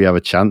like to think we have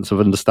a chance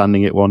of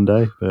understanding it one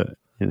day. But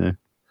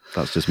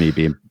that's just me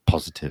being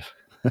positive.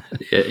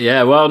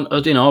 Yeah, well,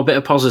 a bit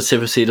of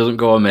positivity doesn't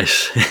go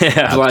amiss.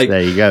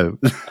 There you go.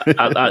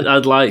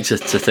 I'd like to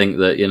think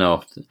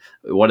that,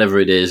 whatever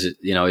it is,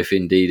 if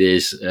indeed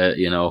is,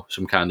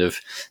 some kind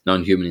of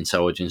non-human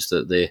intelligence,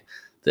 that they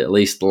at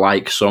least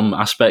like some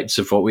aspects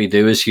of what we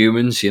do as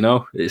humans.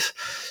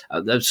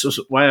 That's just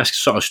why I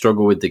sort of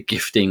struggle with the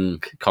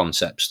gifting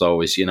concepts,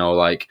 though, is,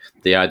 like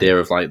the idea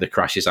of like the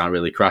crashes aren't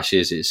really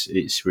crashes.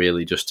 It's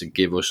really just to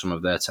give us some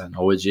of their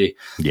technology.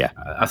 Yeah.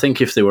 I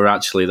think if they were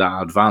actually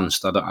that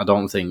advanced, I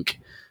don't think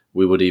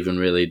we would even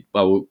really,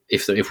 well,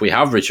 if we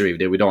have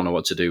retrieved it, we don't know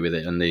what to do with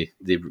it. And the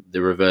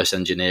reverse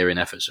engineering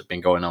efforts have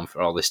been going on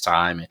for all this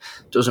time. It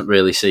doesn't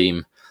really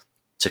seem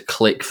to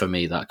click for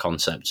me, that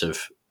concept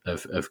of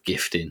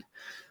gifting.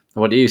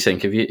 What do you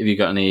think? Have you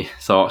got any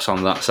thoughts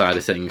on that side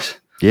of things?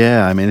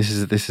 Yeah, I mean,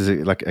 this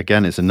is like,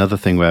 again, it's another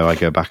thing where I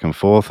go back and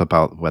forth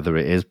about whether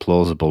it is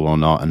plausible or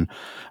not. And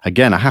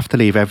again, I have to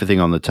leave everything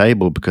on the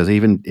table, because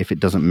even if it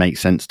doesn't make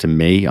sense to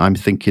me, I'm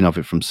thinking of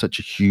it from such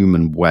a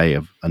human way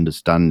of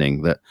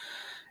understanding that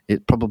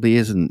it probably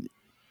isn't.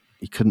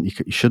 You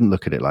shouldn't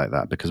look at it like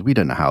that, because we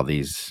don't know how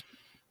these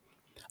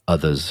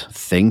others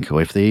think,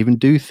 or if they even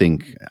do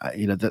think.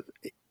 That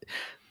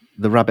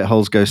the rabbit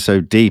holes go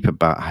so deep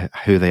about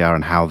who they are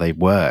and how they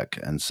work.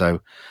 And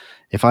so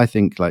if I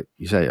think, like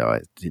you say,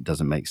 it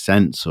doesn't make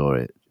sense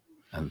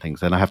and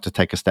things, then I have to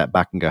take a step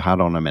back and go,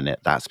 hold on a minute,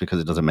 that's because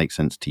it doesn't make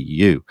sense to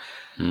you.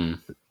 And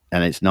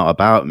it's not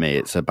about me,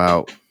 it's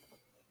about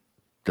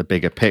the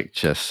bigger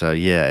picture. So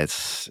yeah,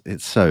 it's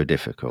so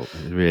difficult.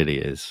 It really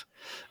is.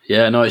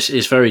 Yeah, no,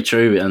 it's very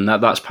true. And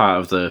that's part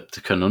of the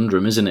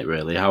conundrum, isn't it,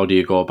 really? How do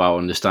you go about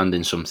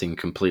understanding something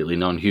completely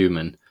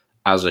non-human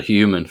as a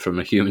human, from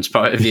a human's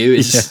point of view?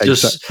 It's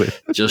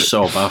just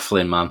so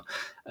baffling, man.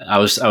 I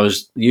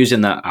was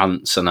using that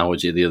ants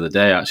analogy the other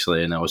day,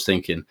 actually, and I was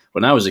thinking,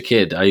 when I was a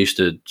kid, I used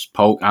to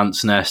poke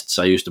ants' nests.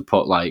 I used to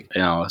put, like,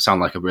 I sound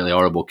like a really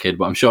horrible kid,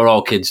 but I'm sure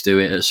all kids do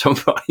it at some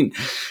point.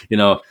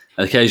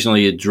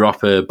 Occasionally you'd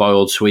drop a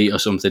boiled sweet or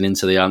something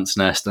into the ant's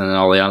nest, and then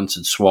all the ants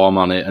would swarm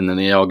on it, and then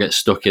they all get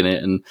stuck in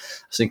it. And I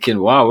was thinking,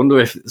 wow, I wonder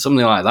if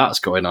something like that's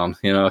going on.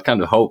 I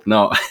kind of hope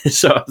not,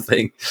 sort of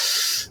thing.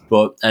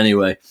 But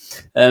anyway,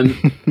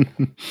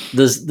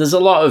 there's a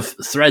lot of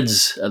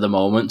threads at the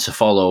moment to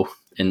follow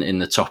in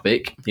the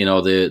topic. You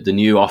know, the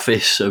new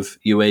office of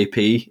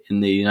UAP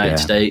in the United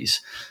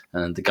States,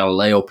 and the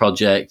Galileo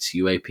project,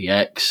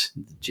 UAPX,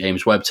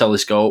 James Webb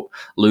Telescope,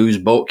 Lou's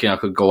book. You know, I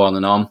could go on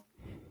and on.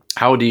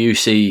 How do you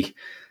see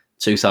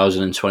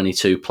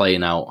 2022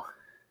 playing out?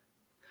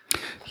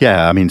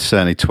 Yeah, I mean,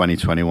 certainly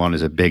 2021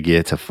 is a big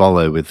year to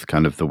follow with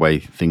kind of the way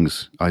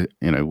things,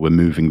 we're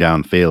moving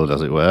downfield,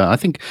 as it were. I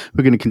think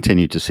we're going to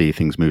continue to see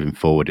things moving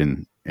forward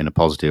in a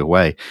positive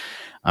way.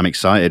 I'm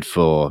excited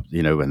for,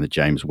 when the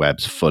James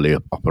Webb's fully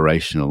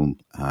operational.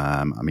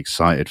 I'm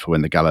excited for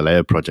when the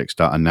Galileo project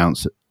start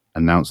announce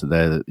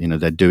that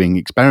they're doing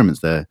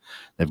experiments.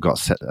 They've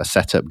got a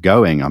setup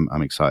going.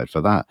 I'm excited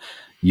for that.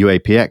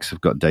 UAPX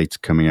have got data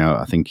coming out,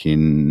 I think,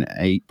 in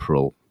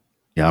April.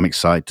 Yeah, I'm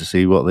excited to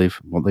see what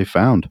they've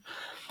found.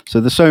 So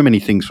there's so many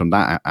things from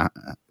that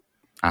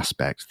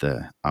aspect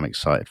that I'm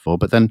excited for.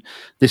 But then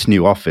this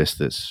new office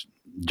that's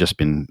just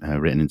been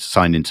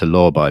signed into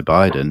law by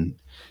Biden.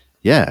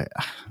 Yeah,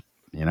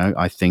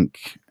 I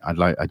think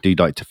I do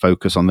like to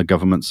focus on the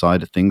government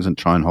side of things and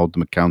try and hold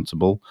them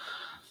accountable.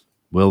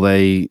 Will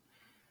they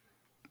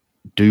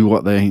do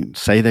what they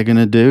say they're going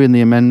to do in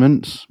the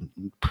amendments?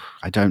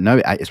 I don't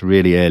know. It's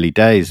really early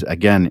days.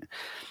 Again,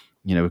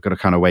 we've got to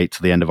kind of wait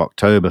till the end of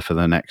October for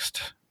the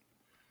next,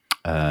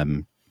 I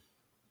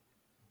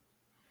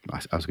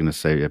was going to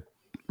say a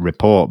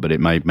report, but it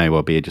may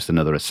well be just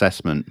another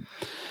assessment.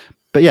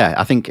 But yeah,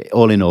 I think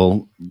all in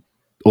all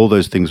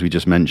those things we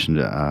just mentioned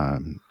are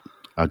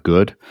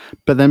good.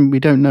 But then we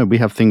don't know. We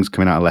have things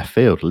coming out of left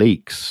field,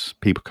 leaks,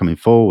 people coming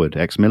forward,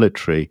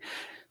 ex-military.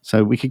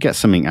 So we could get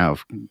something out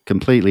of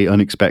completely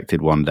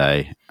unexpected one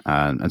day.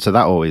 And so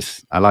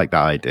I like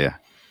that idea,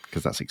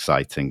 because that's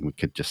exciting. We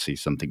could just see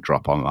something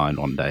drop online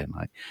one day, and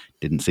I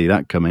didn't see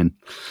that coming.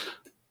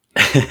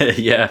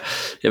 Yeah,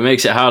 it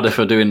makes it harder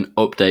for doing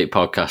update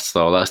podcasts,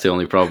 though. That's the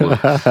only problem.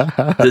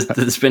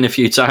 There's been a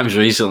few times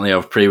recently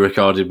I've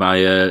pre-recorded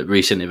my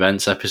recent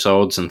events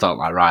episodes and thought,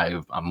 like, right,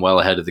 I'm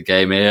well ahead of the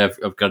game here.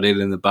 I've got it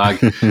in the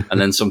bag.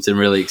 And then something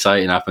really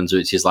exciting happens,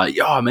 which is like,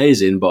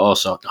 amazing, but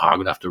also, I'm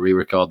going to have to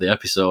re-record the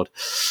episode.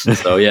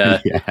 So,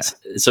 yeah, yeah.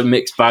 It's a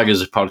mixed bag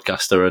as a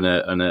podcaster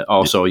and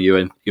also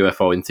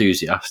UFO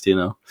enthusiast,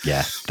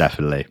 Yeah,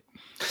 definitely.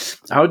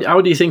 How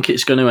do you think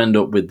it's going to end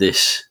up with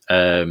this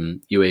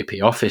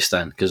UAP office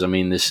then? Because I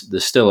mean,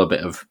 there's still a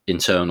bit of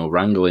internal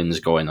wranglings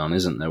going on,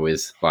 isn't there,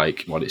 with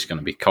like what it's going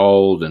to be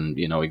called and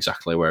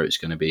exactly where it's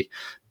going to be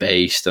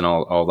based and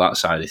all that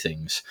side of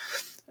things.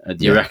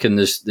 Do you reckon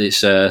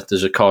there's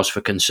a cause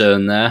for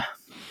concern there?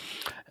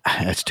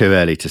 It's too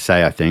early to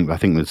say. I think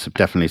there's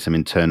definitely some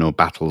internal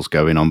battles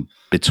going on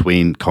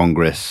between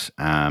Congress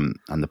and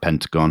the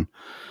Pentagon.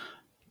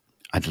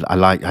 I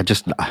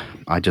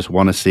just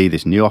want to see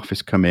this new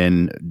office come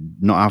in.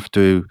 Not have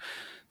to.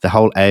 The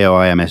whole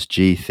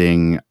AOIMSG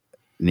thing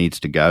needs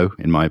to go,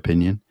 in my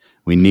opinion.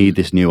 We need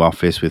this new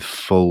office with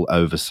full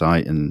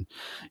oversight and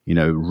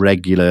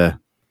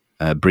regular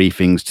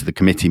briefings to the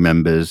committee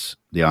members,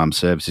 the Armed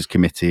Services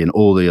Committee, and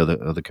all the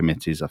other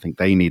committees. I think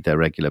they need their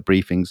regular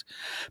briefings,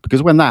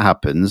 because when that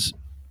happens,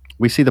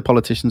 we see the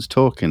politicians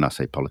talking. I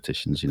say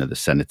politicians, the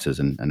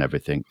senators and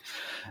everything.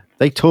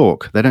 They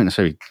talk. They don't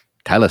necessarily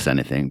tell us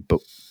anything, but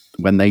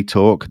when they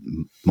talk,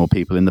 more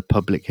people in the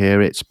public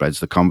hear it, spreads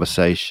the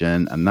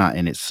conversation, and that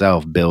in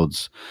itself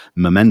builds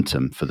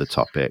momentum for the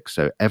topic.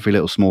 So every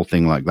little small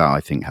thing like that, I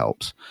think,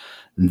 helps.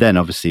 And then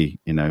obviously,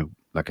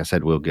 like I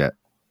said, we'll get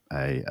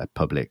a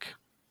public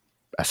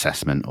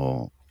assessment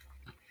or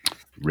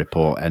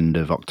report end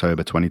of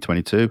October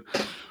 2022.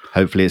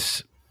 Hopefully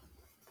it's,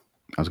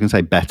 I was going to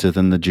say, better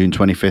than the June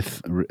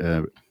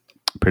 25th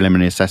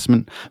preliminary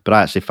assessment, but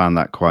I actually found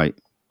that quite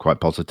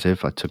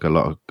positive. I took a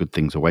lot of good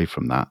things away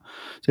from that.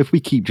 So if we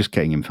keep just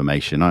getting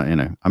information,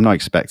 I'm not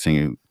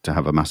expecting to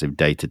have a massive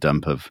data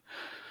dump of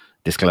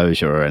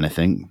disclosure or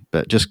anything,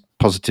 but just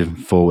positive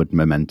forward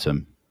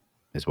momentum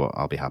is what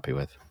I'll be happy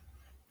with.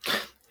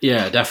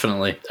 Yeah,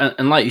 definitely.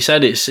 And like you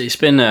said, it's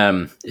been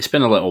a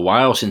little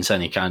while since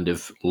any kind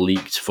of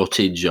leaked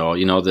footage or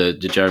the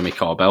Jeremy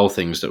Corbell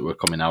things that were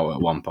coming out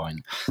at one point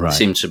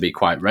seemed to be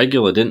quite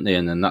regular, didn't they?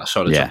 And then that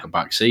sort of took a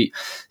back seat.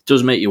 It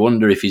does make you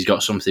wonder if he's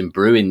got something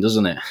brewing,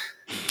 doesn't it?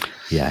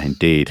 Yeah,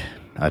 indeed.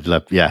 I'd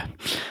love. Yeah,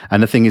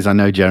 and the thing is, I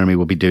know Jeremy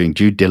will be doing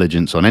due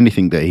diligence on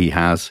anything that he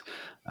has.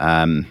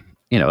 A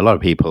lot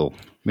of people.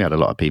 We had a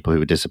lot of people who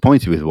were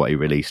disappointed with what he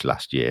released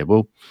last year.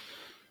 Well,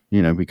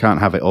 we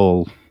can't have it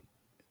all.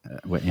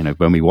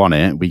 When we want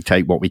it, we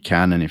take what we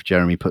can, and if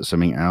Jeremy puts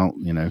something out,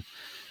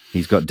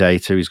 he's got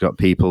data, he's got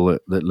people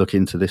that look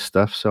into this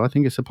stuff, so I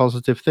think it's a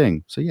positive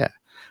thing. So yeah,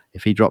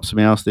 if he drops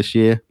something else this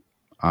year,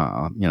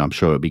 I'm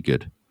sure it'll be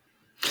good.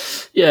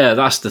 Yeah,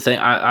 that's the thing.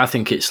 I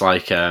think it's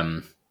like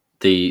is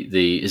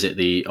it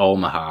the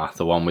Omaha,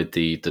 the one with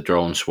the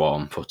drone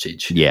swarm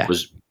footage? Yeah,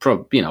 was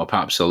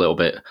perhaps a little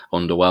bit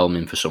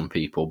underwhelming for some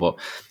people, but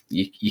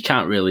you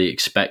can't really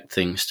expect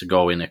things to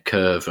go in a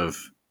curve of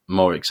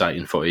more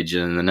exciting footage,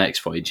 and the next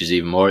footage is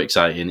even more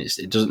exciting.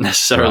 It doesn't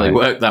necessarily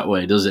work that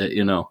way, does it?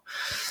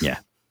 Yeah,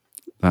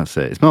 That's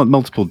it. It's not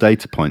multiple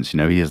data points. He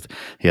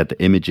had the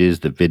images,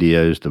 the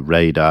videos, the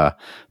radar,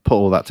 put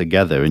all that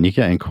together, and you're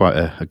getting quite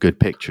a good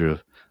picture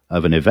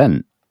of an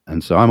event.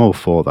 And so I'm all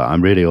for that.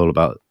 I'm really all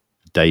about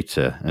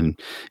data. And,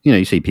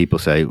 you see people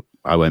say,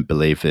 I won't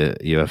believe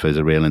that UFOs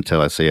are real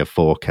until I see a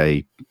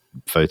 4K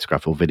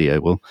photograph or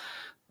video. Well,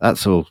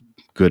 that's all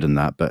good and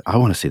that, but I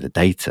want to see the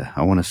data.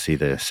 I want to see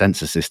the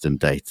sensor system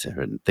data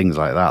and things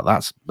like that.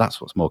 That's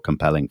what's more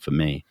compelling for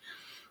me.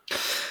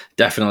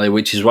 Definitely,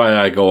 which is why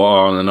I go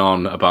on and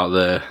on about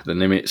the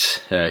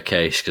Nimitz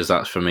case, because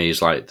that's for me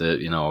is like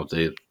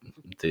the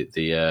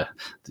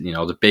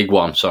big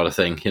one sort of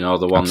thing. The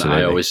one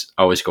Absolutely. That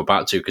I always go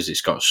back to because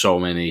it's got so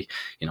many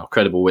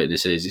credible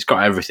witnesses. It's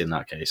got everything,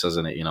 that case,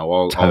 hasn't it?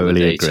 All the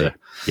data. Agree.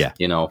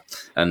 Yeah.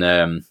 And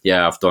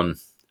I've done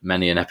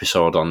many an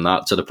episode on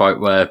that to the point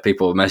where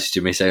people are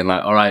messaging me saying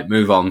like, all right,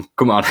 move on,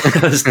 come on,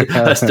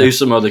 let's do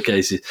some other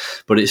cases.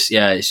 But it's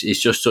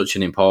just such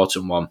an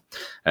important one.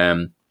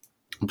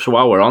 So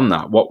while we're on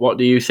that, what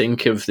do you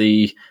think of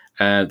the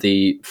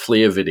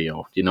FLIR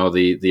video?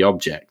 The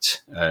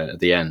object at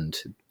the end.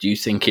 Do you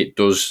think it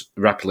does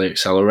rapidly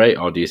accelerate,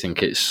 or do you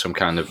think it's some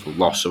kind of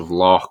loss of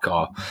lock?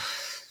 Or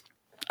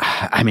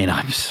I mean,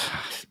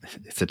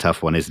 it's a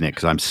tough one, isn't it?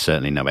 Because I'm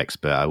certainly no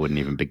expert. I wouldn't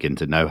even begin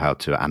to know how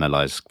to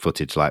analyze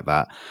footage like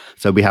that.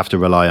 So we have to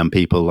rely on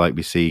people like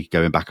we see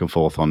going back and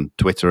forth on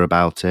Twitter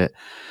about it.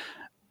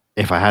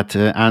 If I had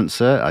to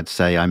answer, I'd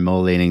say I'm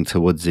more leaning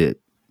towards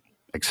it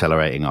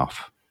accelerating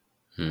off.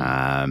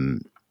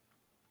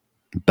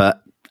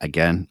 But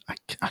again,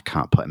 I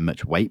can't put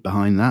much weight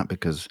behind that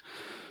because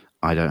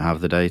I don't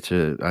have the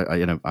data.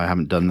 I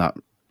haven't done that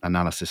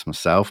analysis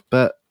myself.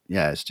 But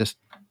yeah, it's just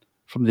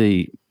from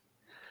the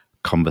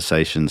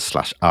conversations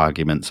 /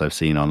 arguments I've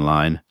seen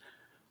online,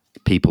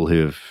 people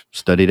who have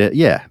studied it.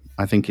 Yeah,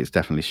 I think it's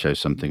definitely shows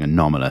something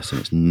anomalous,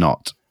 and it's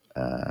not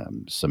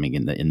something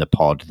in the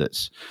pod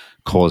that's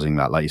causing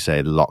that, like you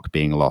say, the lock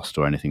being lost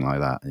or anything like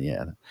that.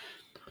 Yeah,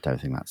 I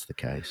don't think that's the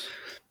case.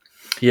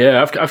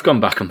 Yeah, I've gone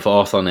back and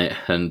forth on it,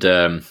 and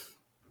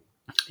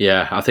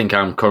I think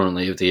I'm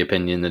currently of the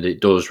opinion that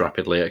it does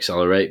rapidly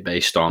accelerate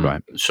based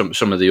on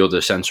some of the other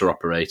sensor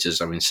operators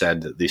having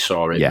said that they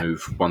saw it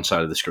move one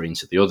side of the screen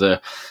to the other.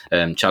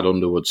 Chad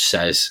Underwood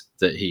says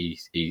that he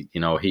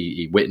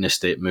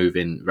witnessed it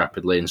moving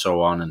rapidly and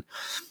so on, and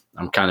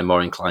I'm kind of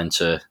more inclined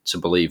to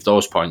believe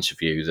those points of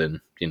view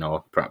than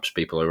perhaps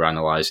people who are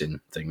analysing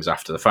things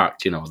after the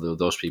fact.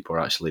 Those people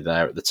are actually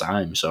there at the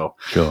time, so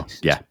sure,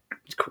 yeah,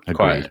 it's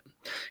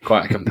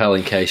quite a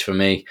compelling case for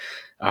me.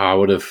 I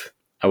would have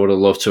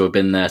loved to have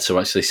been there to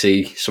actually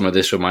see some of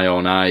this with my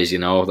own eyes.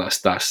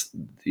 That's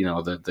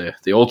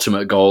the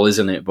ultimate goal,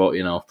 isn't it? But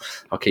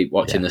I'll keep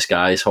watching the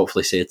skies.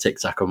 Hopefully, see a Tic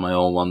Tac on my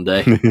own one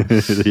day.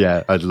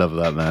 Yeah, I'd love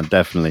that, man.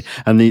 Definitely.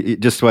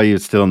 And just while you're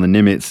still on the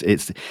Nimitz,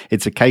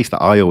 it's a case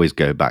that I always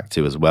go back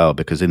to as well,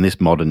 because in this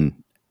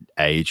modern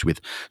age with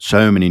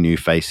so many new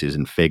faces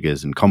and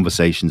figures and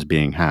conversations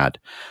being had,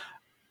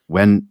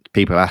 when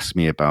people ask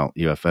me about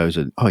UFOs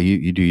and,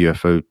 you do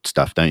UFO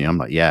stuff, don't you? I'm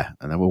like, yeah.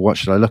 And then, well, what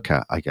should I look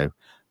at? I go,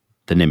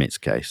 the Nimitz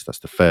case. That's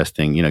the first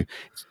thing.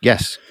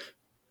 Yes,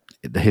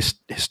 the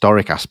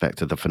historic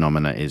aspect of the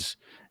phenomena is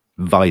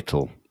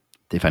vital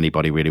if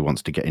anybody really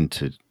wants to get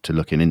into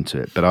looking into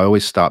it. But I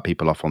always start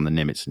people off on the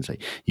Nimitz and say,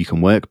 you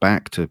can work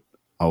back to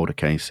older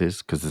cases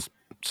because there's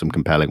some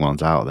compelling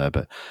ones out there.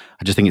 But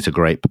I just think it's a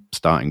great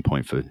starting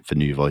point for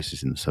new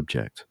voices in the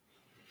subject.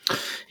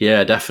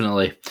 Yeah,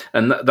 definitely.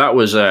 And that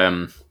was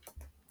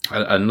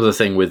another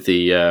thing with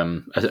the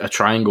a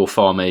triangle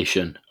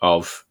formation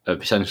of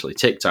essentially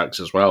Tic Tacs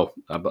as well.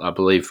 I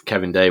believe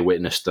Kevin Day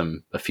witnessed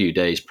them a few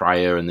days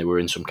prior, and they were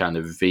in some kind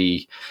of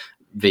V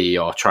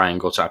or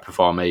triangle type of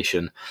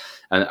formation.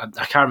 And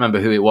I can't remember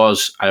who it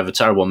was. I have a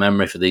terrible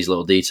memory for these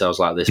little details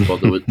like this,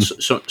 but there was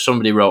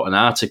somebody wrote an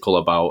article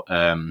about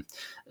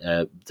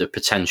the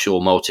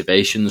potential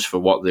motivations for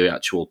what the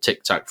actual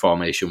Tic Tac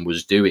formation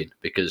was doing,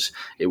 because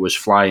it was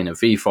flying a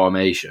V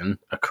formation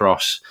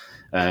across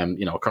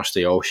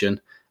the ocean,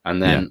 and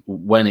then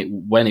when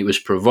it was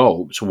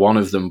provoked, one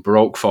of them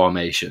broke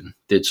formation,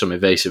 did some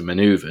evasive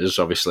maneuvers,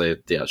 obviously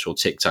the actual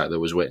Tic Tac that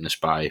was witnessed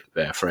by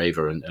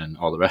Fravor and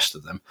all the rest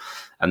of them,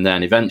 and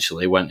then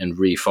eventually went and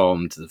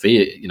reformed the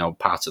V,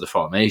 part of the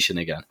formation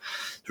again.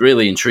 It's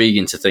really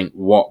intriguing to think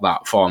what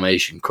that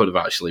formation could have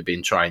actually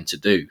been trying to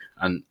do,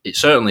 and it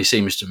certainly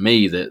seems to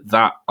me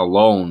that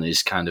alone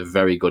is kind of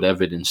very good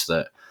evidence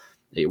that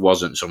it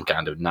wasn't some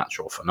kind of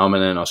natural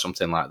phenomenon or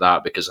something like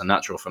that, because a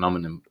natural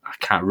phenomenon, I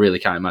can't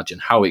imagine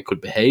how it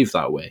could behave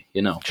that way,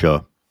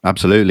 Sure,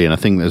 absolutely. And I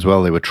think as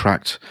well, they were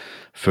tracked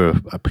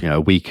for a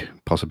week,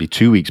 possibly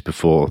 2 weeks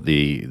before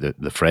the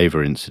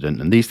Fravor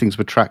incident. And these things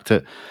were tracked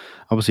at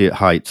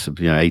heights of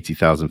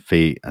 80,000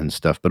 feet and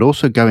stuff, but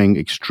also going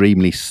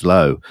extremely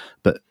slow,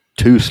 but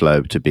too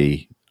slow to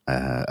be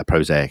a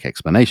prosaic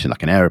explanation,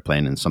 like an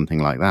aeroplane and something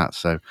like that.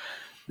 So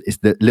it's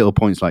the little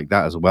points like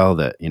that as well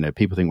that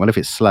people think, well, if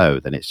it's slow,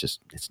 then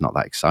it's not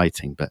that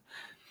exciting. But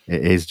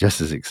it is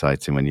just as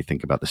exciting when you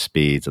think about the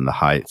speeds and the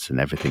heights and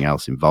everything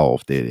else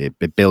involved.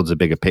 It builds a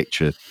bigger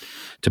picture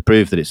to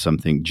prove that it's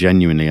something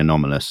genuinely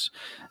anomalous,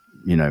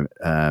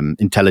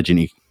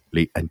 intelligently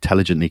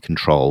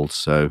controlled.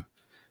 So,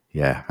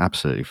 yeah,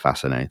 absolutely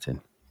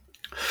fascinating.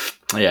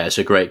 Yeah, it's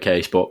a great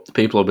case, but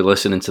people will be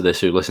listening to this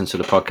who listen to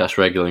the podcast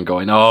regularly and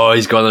going, "Oh,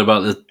 he's gone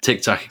about the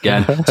Tic Tac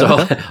again."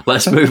 So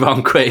let's move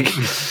on quick.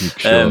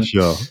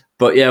 Sure.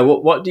 But yeah,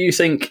 what do you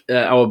think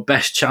our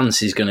best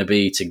chance is going to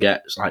be to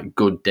get like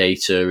good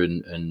data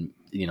and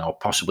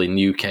possibly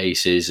new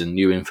cases and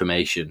new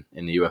information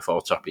in the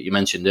UFO topic? You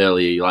mentioned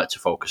earlier you like to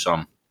focus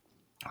on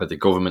the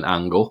government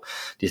angle.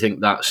 Do you think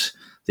that's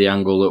the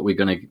angle that we're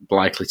going to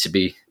likely to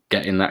be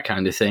getting that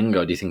kind of thing,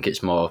 or do you think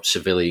it's more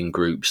civilian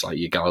groups like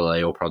your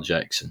Galileo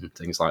projects and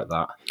things like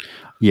that?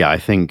 Yeah, I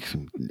think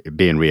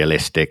being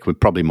realistic, we're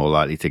probably more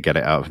likely to get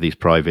it out of these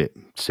private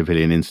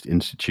civilian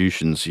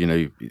institutions,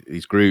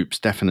 these groups,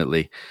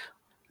 definitely.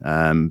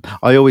 I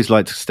always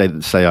like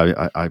to say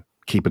I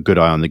keep a good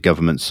eye on the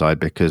government side,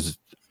 because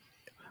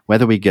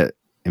whether we get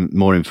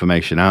more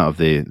information out of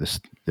the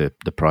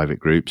private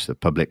groups, the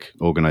public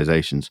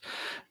organizations,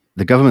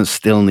 the governments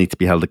still need to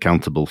be held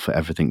accountable for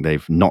everything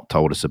they've not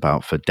told us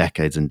about for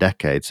decades and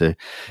decades. So,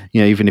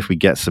 even if we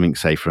get something,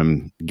 say,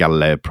 from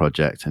Galileo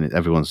project and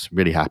everyone's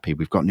really happy,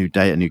 we've got new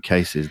data, new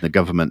cases, and the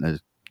government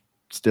is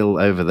still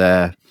over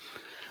there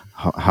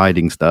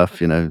hiding stuff,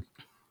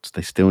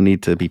 they still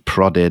need to be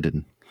prodded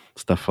and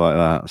stuff like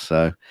that.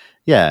 So,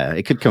 yeah,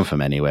 it could come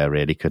from anywhere,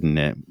 really, couldn't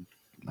it?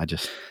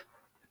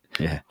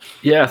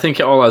 Yeah, I think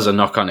it all has a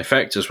knock-on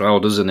effect as well,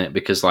 doesn't it?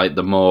 Because like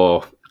the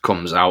more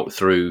comes out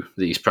through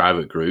these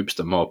private groups,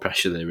 the more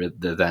pressure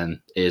there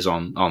then is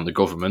on the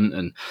government,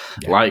 and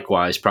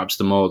likewise, perhaps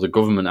the more the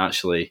government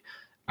actually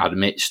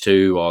admits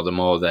to, or the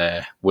more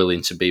they're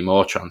willing to be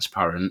more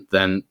transparent,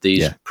 then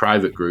these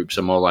private groups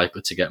are more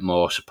likely to get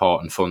more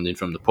support and funding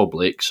from the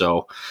public.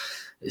 So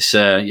it's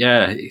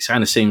it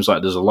kind of seems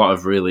like there's a lot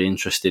of really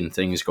interesting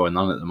things going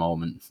on at the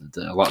moment.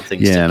 A lot of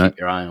things to keep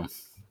your eye on.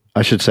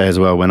 I should say as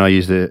well, when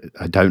I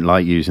don't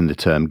like using the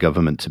term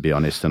government, to be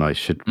honest, and I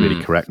should really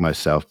correct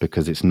myself,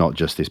 because it's not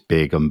just this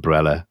big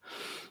umbrella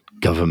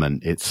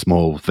government. It's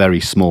small, very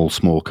small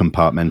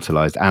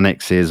compartmentalized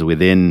annexes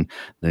within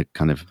the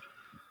kind of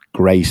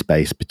grey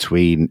space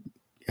between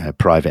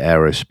private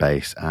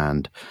aerospace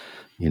and,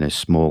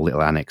 small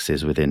little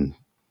annexes within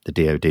the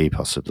DoD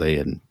possibly,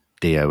 and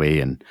DOE,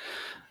 and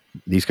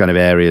these kind of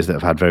areas that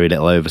have had very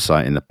little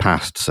oversight in the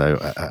past. So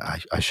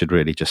I should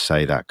really just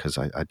say that, because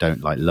I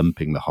don't like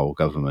lumping the whole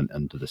government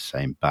under the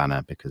same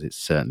banner, because it's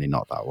certainly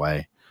not that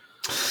way.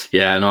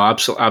 Yeah, no,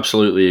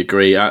 absolutely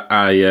agree.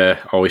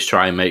 I always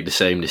try and make the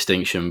same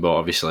distinction, but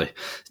obviously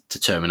the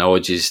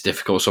terminology is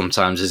difficult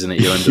sometimes, isn't it?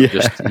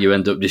 You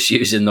end up just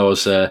using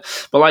those.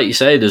 But like you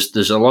say,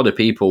 there's a lot of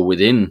people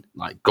within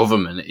like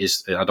government.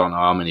 I don't know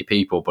how many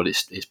people, but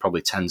it's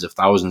probably tens of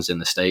thousands in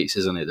the States,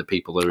 isn't it? The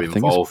people that are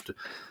involved.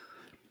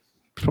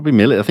 Probably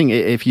million. I think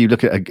if you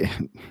look at,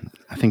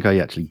 I think I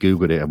actually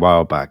Googled it a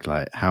while back,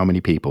 like how many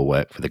people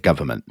work for the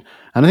government,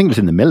 and I think it was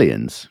in the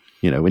millions.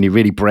 When you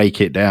really break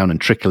it down and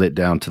trickle it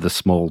down to the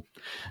small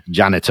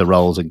janitor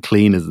roles and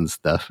cleaners and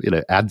stuff,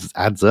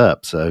 adds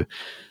up. So,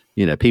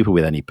 people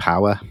with any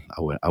power,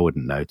 I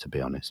wouldn't know, to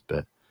be honest,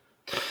 but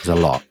there's a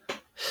lot.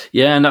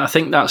 Yeah, and I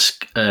think that's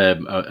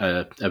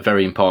a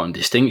very important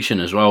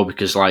distinction as well,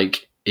 because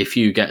like, if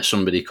you get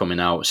somebody coming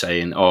out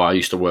saying, "Oh, I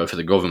used to work for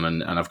the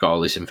government and I've got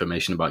all this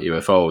information about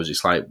UFOs,"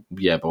 it's like,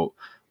 yeah, but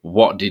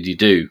what did you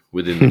do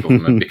within the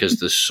government? Because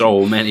there's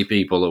so many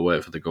people that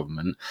work for the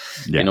government.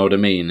 Yeah. You know what I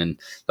mean? And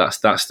that's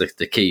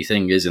the key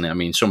thing, isn't it? I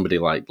mean, somebody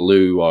like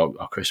Lou or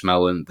Chris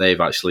Mellon, they've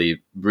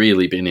actually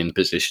really been in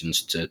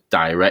positions to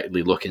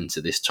directly look into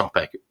this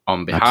topic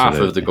on behalf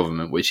of the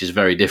government, which is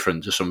very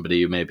different to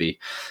somebody who maybe,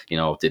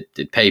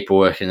 did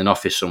paperwork in an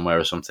office somewhere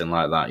or something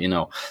like that.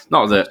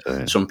 Not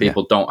that some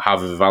people don't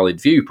have a valid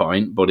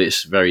viewpoint, but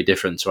it's very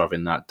different to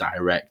having that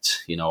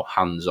direct,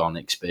 hands-on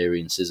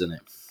experience, isn't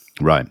it?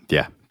 Right.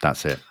 Yeah,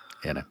 that's it.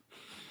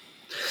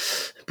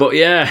 But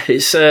yeah,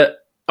 it's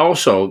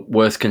also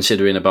worth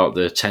considering about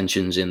the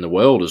tensions in the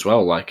world as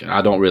well. Like,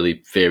 I don't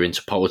really veer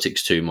into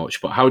politics too much,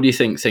 but how do you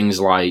think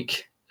things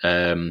like,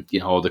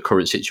 the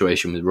current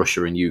situation with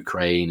Russia and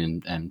Ukraine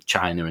and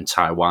China and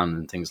Taiwan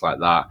and things like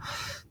that,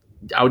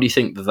 how do you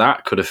think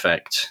that could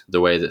affect the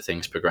way that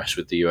things progress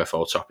with the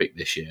UFO topic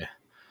this year?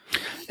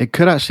 It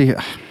could actually.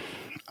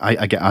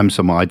 I'm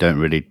someone, I don't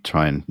really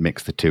try and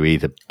mix the two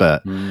either,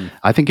 but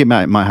I think it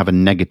might have a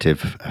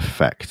negative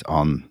effect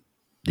on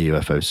the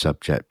UFO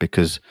subject,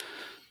 because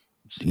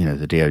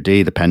the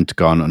DoD, the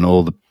Pentagon, and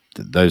all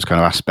those kind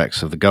of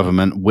aspects of the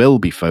government will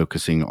be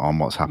focusing on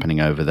what's happening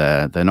over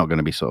there. They're not going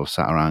to be sort of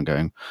sat around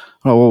going,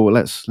 "Oh, well,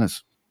 let's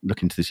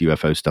look into this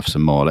UFO stuff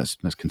some more. Let's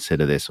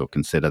consider this or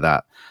consider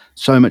that."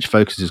 So much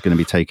focus is going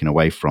to be taken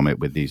away from it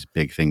with these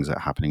big things that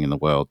are happening in the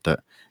world,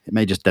 that it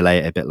may just delay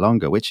it a bit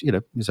longer, which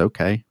is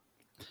okay.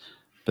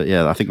 But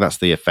yeah, I think that's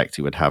the effect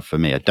it would have for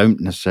me. I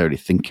don't necessarily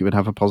think it would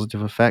have a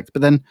positive effect.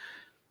 But then,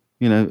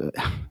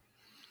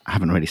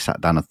 haven't really sat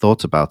down and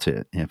thought about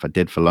it. If I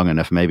did for long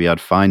enough, maybe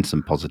I'd find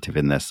some positive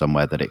in there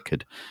somewhere that it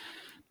could,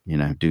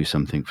 do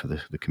something for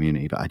the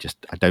community. But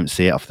I don't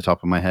see it off the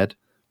top of my head.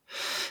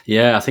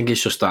 Yeah, I think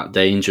it's just that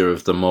danger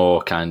of the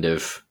more kind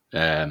of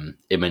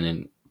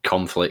imminent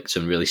conflicts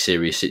and really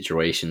serious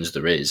situations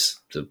there is,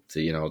 the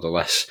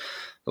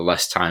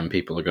less time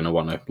people are going to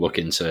want to look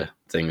into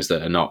things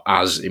that are not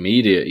as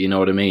immediate. You know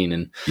what I mean?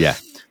 And yeah,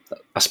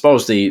 I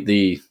suppose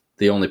the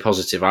only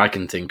positive I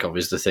can think of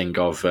is the thing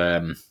of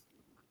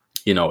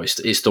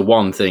it's the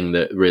one thing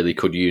that really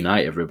could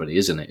unite everybody,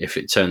 isn't it? If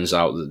it turns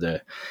out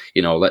that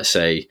let's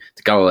say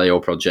the Galileo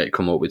project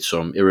come up with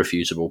some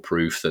irrefutable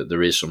proof that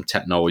there is some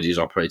technologies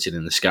operating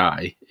in the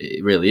sky,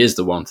 it really is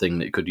the one thing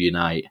that could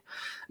unite.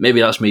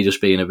 Maybe that's me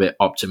just being a bit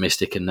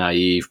optimistic and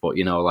naive, but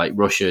like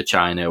Russia,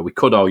 China, we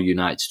could all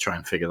unite to try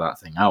and figure that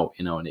thing out,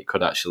 and it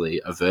could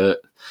actually avert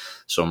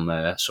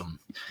some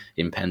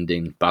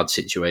impending bad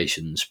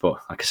situations. But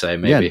like I say,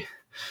 maybe. Yeah.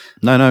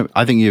 No,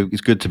 I think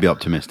it's good to be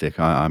optimistic.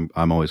 I'm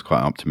always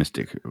quite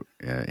optimistic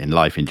in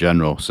life in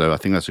general, so I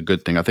think that's a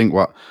good thing. I think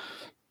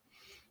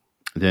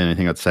the only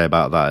thing I'd say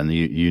about that and the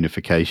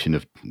unification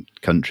of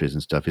countries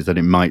and stuff is that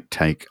it might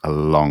take a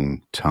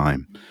long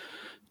time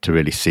to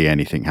really see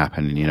anything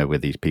happen, where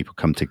these people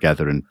come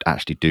together and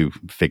actually do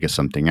figure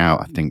something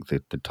out. I think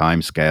that the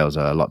time scales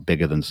are a lot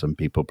bigger than some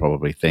people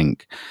probably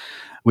think,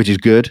 which is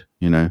good,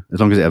 as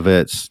long as it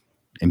averts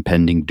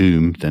impending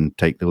doom, then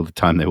take all the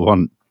time they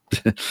want.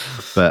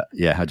 But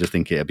yeah, I just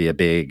think it'll be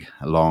a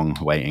long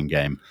waiting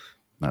game.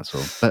 That's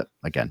all. But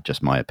again,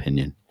 just my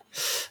opinion.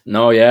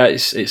 No, yeah,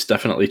 it's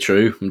definitely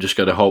true. I'm just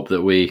going to hope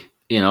that we,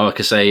 like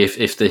I say,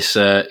 if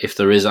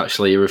there is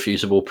actually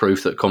irrefutable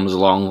proof that comes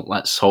along,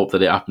 let's hope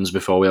that it happens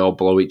before we all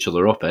blow each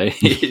other up, eh?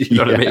 You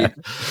know what I mean?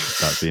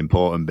 That's the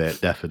important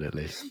bit,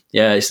 definitely.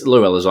 Yeah, it's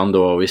Lou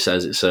Elizondo always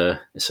says it's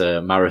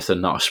a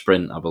marathon, not a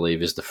sprint, I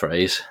believe is the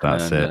phrase.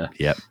 That's it.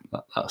 Yep.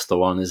 That's the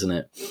one, isn't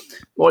it?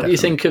 What do you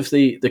think of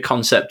the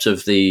concept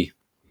of the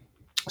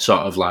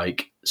sort of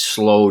like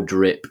slow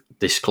drip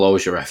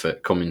disclosure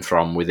effort coming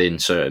from within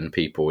certain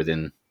people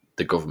within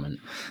the government?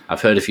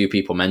 I've heard a few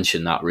people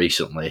mention that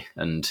recently,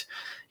 and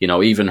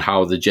even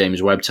how the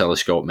James Webb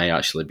Telescope may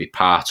actually be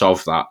part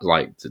of that.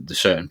 Like the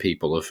certain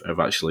people have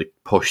actually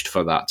pushed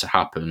for that to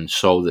happen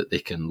so that they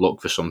can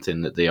look for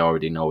something that they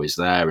already know is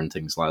there and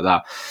things like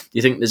that. Do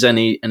you think there's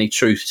any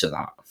truth to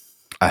that?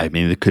 I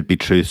mean, there could be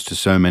truths to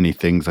so many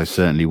things. I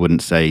certainly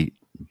wouldn't say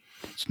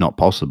it's not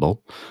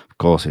possible. Of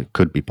course, it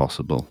could be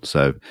possible.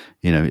 So,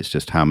 it's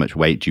just how much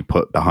weight do you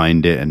put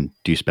behind it, and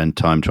do you spend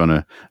time trying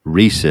to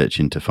research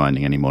into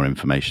finding any more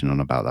information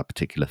about that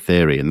particular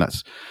theory? And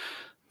that's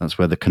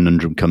where the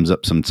conundrum comes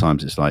up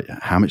sometimes. It's like,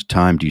 how much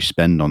time do you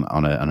spend on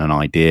an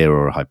idea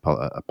or a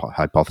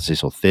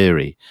hypothesis or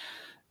theory?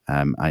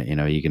 Are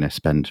you going to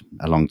spend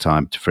a long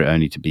time for it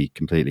only to be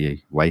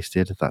completely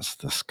wasted?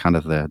 That's kind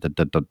of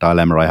the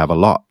dilemma I have a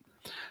lot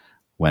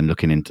when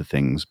looking into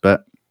things.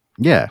 But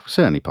yeah,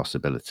 certainly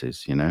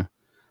possibilities.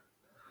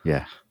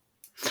 Yeah.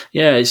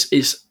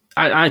 It's.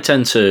 I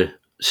tend to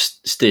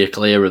steer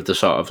clear of the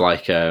sort of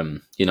like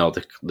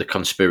the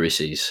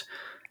conspiracies.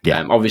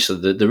 Yeah.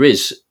 Obviously, there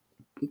is.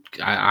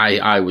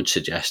 I would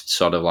suggest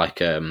sort of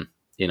like an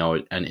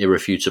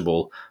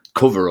irrefutable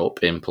cover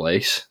up in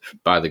place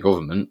by the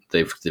government.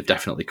 They've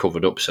definitely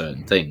covered up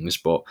certain things,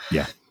 but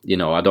yeah,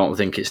 I don't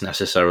think it's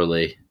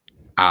necessarily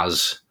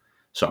as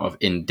sort of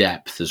in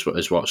depth as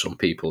what some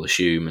people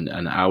assume.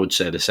 And I would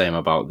say the same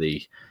about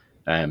the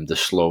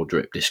slow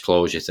drip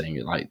disclosure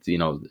thing. Like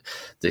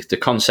the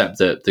concept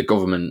that the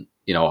government,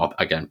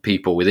 again,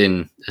 people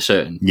within a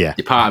certain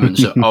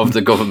departments of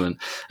the government,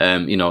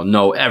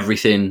 know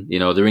everything.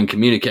 They're in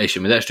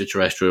communication with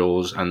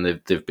extraterrestrials, and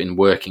they've been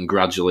working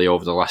gradually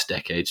over the last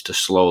decades to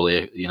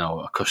slowly,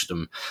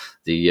 accustom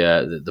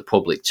the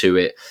public to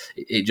it.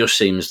 It just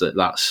seems that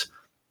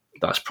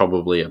that's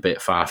probably a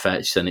bit far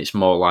fetched, and it's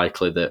more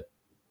likely that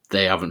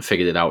they haven't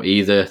figured it out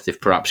either.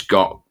 They've perhaps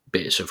got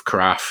bits of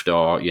craft,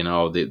 or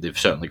they've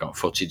certainly got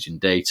footage and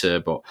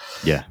data, but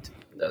yeah.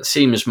 It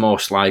seems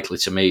most likely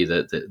to me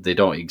that they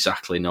don't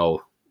exactly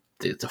know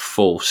the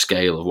full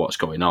scale of what's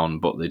going on,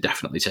 but they're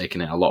definitely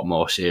taking it a lot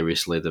more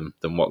seriously than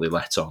what they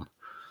let on.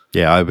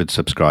 Yeah, I would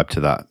subscribe to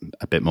that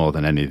a bit more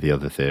than any of the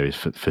other theories,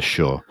 for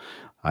sure.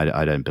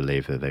 I don't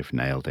believe that they've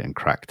nailed it and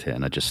cracked it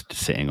and are just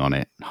sitting on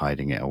it,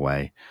 hiding it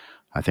away.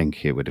 I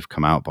think it would have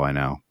come out by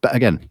now. But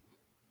again,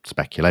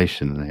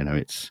 speculation.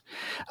 It's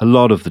a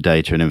lot of the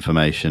data and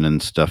information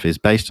and stuff is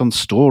based on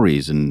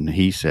stories and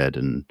he said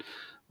and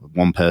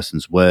one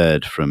person's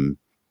word from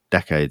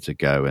decades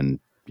ago, and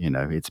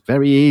it's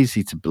very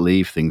easy to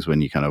believe things when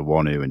you kind of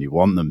want to and you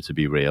want them to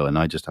be real. And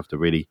I just have to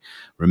really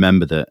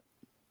remember that,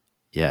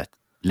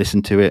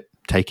 listen to it,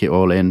 take it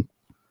all in,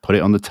 put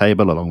it on the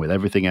table along with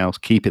everything else,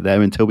 keep it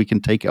there until we can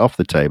take it off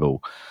the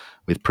table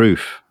with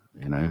proof,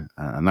 and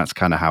that's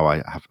kind of how I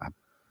have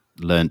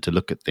learned to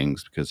look at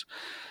things, because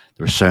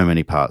there are so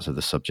many parts of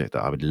the subject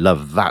that I would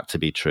love that to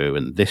be true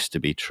and this to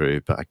be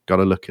true, but I got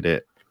to look at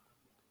it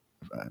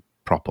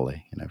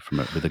properly,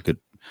 with a good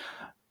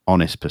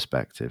honest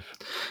perspective.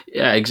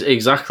 Yeah,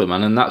 exactly,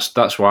 man. And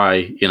that's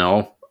why,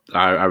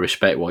 I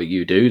respect what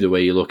you do, the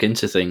way you look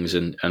into things,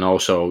 and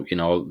also,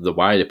 the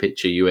wider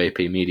picture,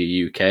 UAP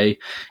Media UK.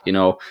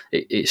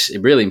 It's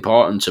really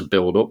important to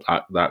build up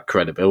that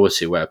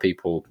credibility where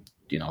people,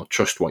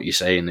 trust what you're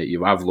saying, that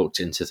you have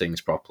looked into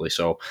things properly.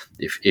 So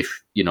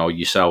if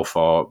yourself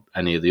or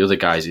any of the other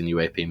guys in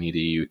UAP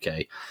Media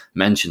UK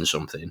mention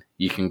something,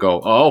 you can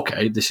go, oh,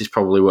 okay, this is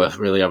probably worth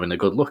really having a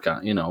good look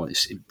at.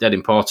 It's dead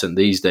important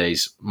these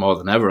days, more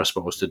than ever, I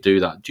suppose, to do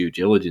that due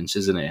diligence,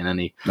 isn't it, in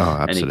any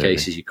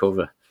cases you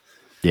cover.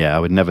 Yeah, I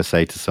would never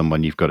say to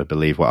someone, you've got to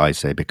believe what I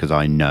say because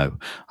I know.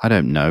 I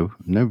don't know.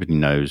 Nobody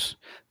knows.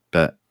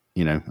 But,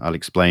 I'll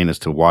explain as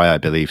to why I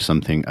believe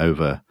something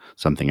over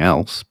something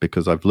else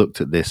because I've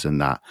looked at this and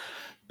that.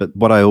 But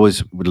what I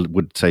always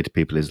would say to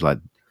people is like,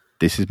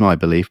 this is my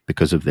belief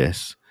because of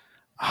this.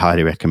 I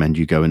highly recommend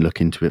you go and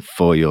look into it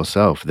for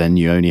yourself. Then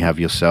you only have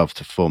yourself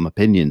to form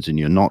opinions and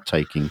you're not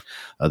taking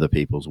other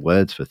people's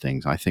words for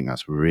things. I think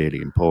that's really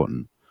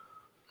important.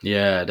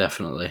 Yeah,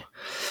 definitely.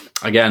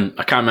 Again,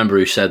 I can't remember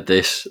who said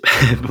this,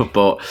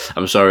 but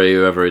I'm sorry,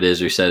 whoever it is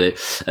who said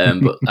it.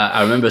 But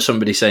I remember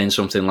somebody saying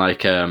something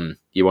like,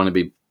 you want to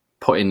be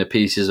putting the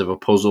pieces of a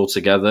puzzle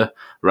together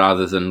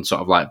rather than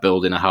sort of like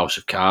building a house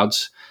of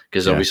cards.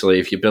 Because obviously,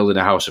 if you're building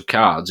a house of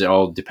cards, it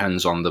all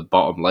depends on the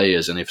bottom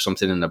layers. And if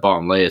something in the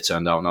bottom layer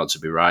turned out not to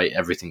be right,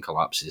 everything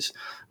collapses.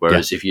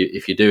 Whereas if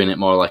you're doing it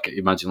more like,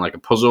 imagine like a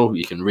puzzle,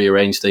 you can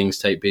rearrange things,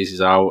 take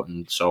pieces out,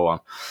 and so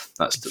on.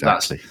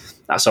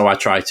 That's how I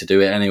try to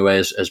do it anyway,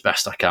 as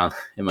best I can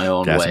in my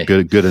own way. That's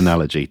a good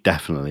analogy.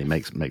 Definitely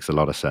makes a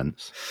lot of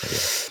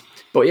sense.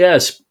 But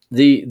yes,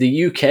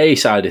 the UK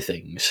side of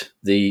things,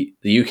 the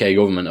UK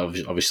government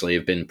obviously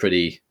have been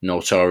pretty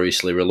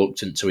notoriously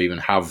reluctant to even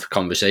have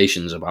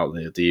conversations about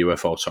the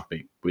UFO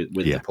topic with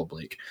the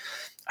public.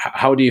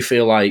 How do you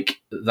feel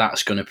like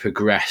that's going to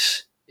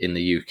progress in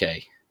the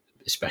UK,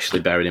 especially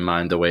bearing in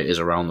mind the way it is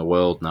around the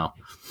world now?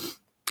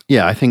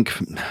 Yeah, I think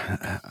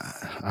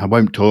I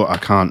won't talk. I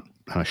can't.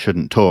 I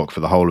shouldn't talk for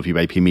the whole of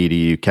UAP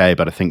Media UK,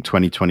 but I think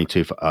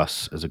 2022 for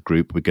us as a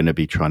group, we're going to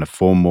be trying to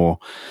form more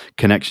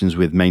connections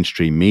with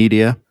mainstream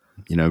media,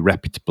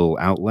 reputable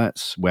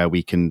outlets where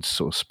we can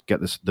sort of get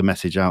the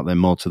message out there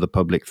more to the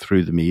public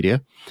through the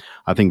media.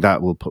 I think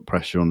that will put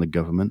pressure on the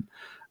government.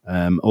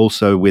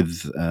 Also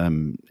with,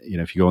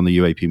 if you go on the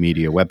UAP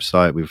Media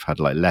website, we've had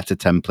like letter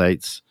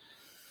templates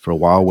for a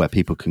while where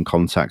people can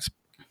contact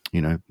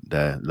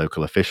their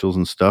local officials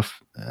and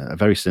stuff,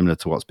 very similar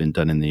to what's been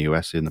done in the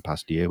US in the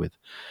past year with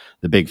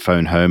the Big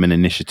Phone Home and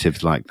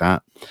initiatives like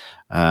that.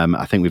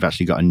 I think we've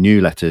actually got a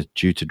new letter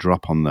due to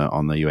drop on the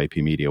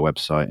UAP Media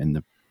website in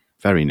the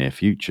very near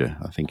future,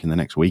 I think in the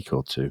next week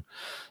or two.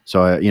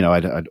 So,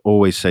 I'd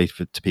always say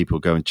to people,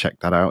 go and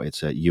check that out.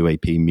 It's at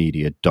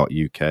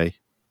uapmedia.uk.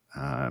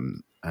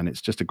 And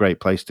it's just a great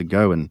place to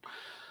go and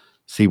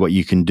see what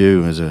you can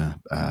do as a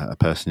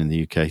person in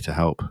the UK to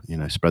help,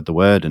 spread the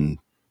word and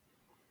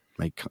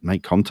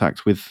make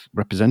contact with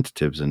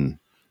representatives and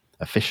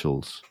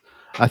officials.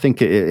 I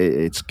think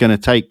it's going to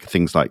take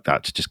things like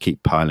that to just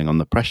keep piling on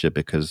the pressure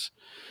because,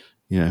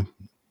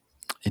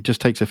 it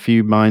just takes a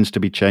few minds to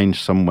be changed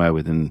somewhere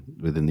within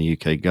the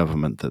UK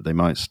government that they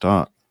might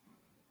start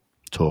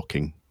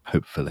talking,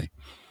 hopefully.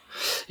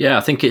 Yeah,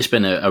 I think it's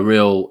been a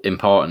real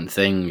important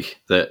thing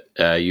that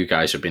you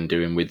guys have been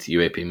doing with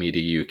UAP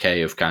Media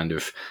UK of kind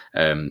of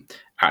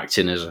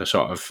acting as a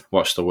sort of,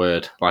 what's the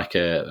word, like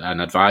an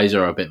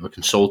advisor or a bit of a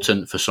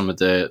consultant for some of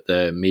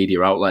the media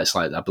outlets.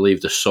 Like I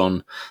believe The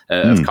Sun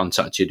have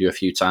contacted you a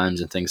few times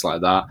and things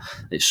like that.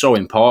 It's so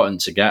important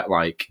to get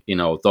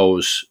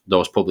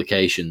those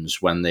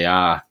publications when they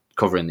are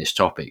covering this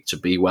topic to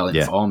be well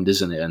informed,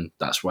 isn't it? And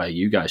that's where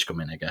you guys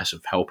come in, I guess,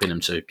 of helping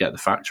them to get the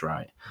facts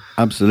right.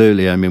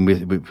 Absolutely. I mean,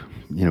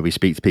 we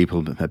speak to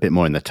people a bit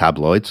more in the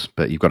tabloids,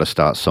 but you've got to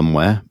start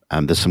somewhere.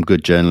 And there's some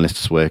good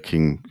journalists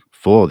working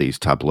for these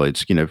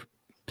tabloids. You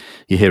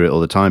hear it all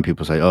the time.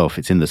 People say, oh, if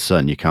it's in The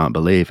Sun, you can't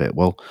believe it.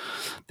 Well,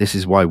 this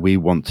is why we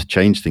want to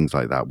change things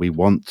like that. We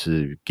want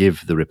to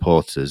give the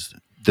reporters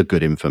the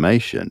good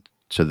information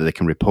so that they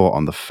can report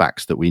on the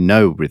facts that we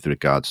know with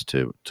regards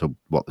to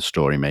what the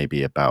story may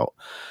be about.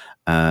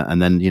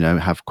 And then,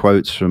 have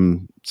quotes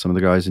from some of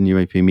the guys in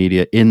UAP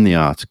Media in the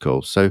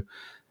article. So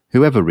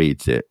whoever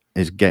reads it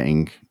is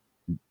getting,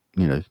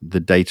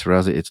 the data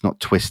as it. It's not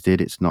twisted.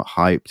 It's not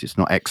hyped. It's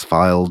not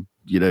X-filed,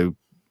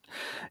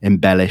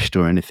 embellished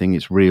or anything.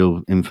 It's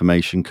real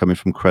information coming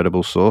from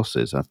credible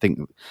sources. I think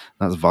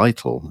that's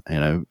vital.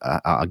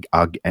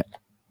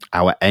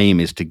 Our aim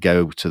is to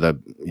go to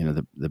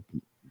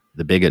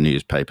the bigger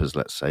newspapers,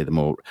 let's say, the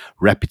more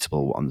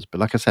reputable ones. But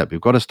like I said, we've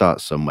got to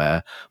start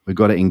somewhere. We've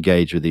got to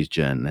engage with these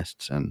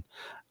journalists and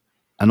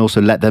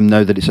also let them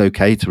know that it's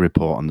okay to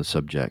report on the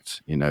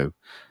subject.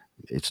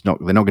 It's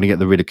not, they're not going to get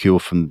the ridicule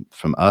from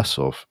us,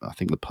 or I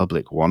think the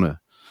public want to.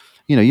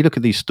 You look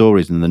at these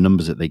stories and the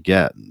numbers that they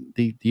get.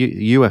 The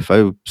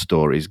UFO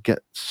stories get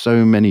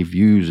so many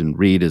views and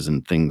readers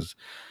and things.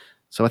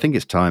 So I think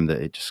it's time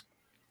that it just,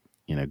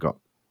 got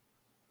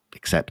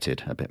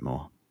accepted a bit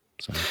more.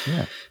 So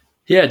yeah.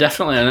 Yeah,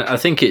 definitely, and I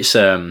think it's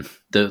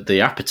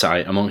the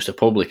appetite amongst the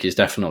public is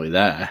definitely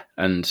there,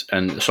 and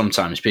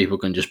sometimes people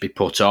can just be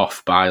put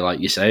off by,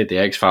 like you say, the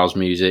X-Files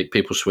music.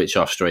 People switch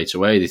off straight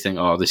away. They think,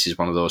 oh, this is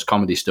one of those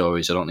comedy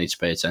stories I don't need to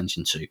pay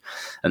attention to.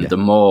 And the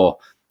more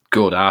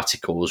good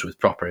articles with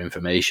proper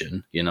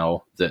information,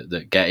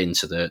 that get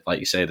into the, like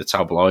you say, the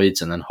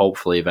tabloids, and then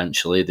hopefully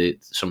eventually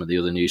some of the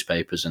other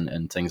newspapers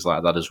and things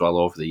like that as well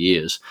over the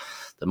years.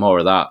 The more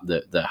of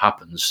that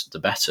happens, the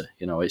better.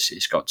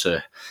 It's got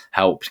to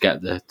help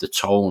get the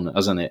tone,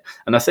 hasn't it?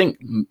 And I think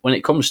when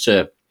it comes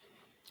to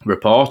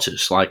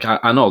reporters, like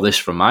I know this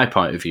from my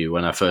point of view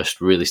when I first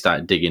really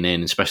started digging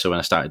in, especially when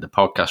I started the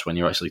podcast, when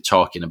you're actually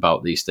talking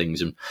about these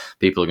things and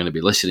people are going to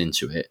be listening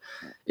to it.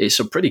 It's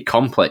a pretty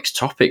complex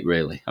topic,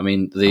 really. I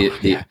mean,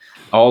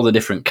 all the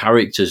different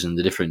characters and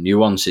the different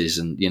nuances,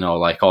 and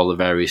like all the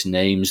various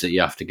names that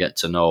you have to get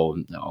to know,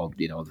 and all,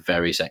 the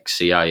various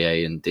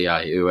ex-CIA and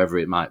DI, whoever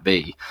it might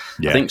be.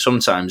 Yeah. I think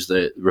sometimes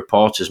the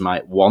reporters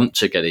might want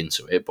to get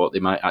into it, but they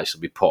might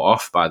actually be put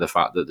off by the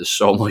fact that there's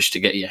so much to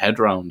get your head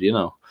around,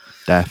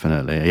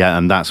 Definitely, yeah,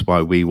 and that's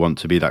why we want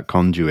to be that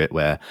conduit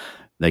where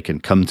they can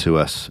come to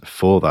us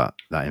for that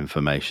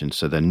information,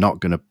 so they're not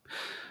going to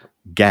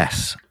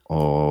guess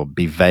or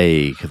be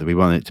vague. We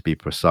want it to be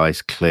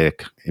precise, clear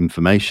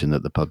information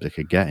that the public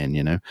are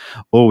getting.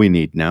 All we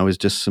need now is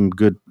just some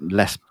good,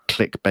 less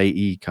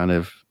clickbaity kind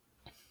of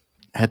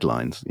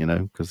headlines,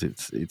 because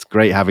it's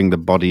great having the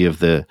body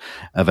of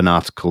an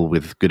article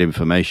with good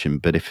information,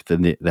 but if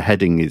the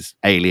heading is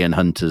alien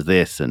hunters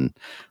this and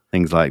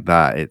things like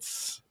that,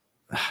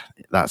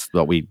 that's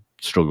what we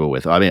struggle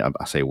with. I mean,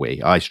 I say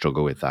I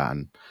struggle with that,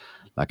 and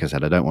like I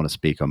said, I don't want to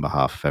speak on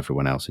behalf of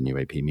everyone else in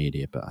UAP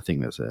media, but I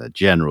think there's a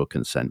general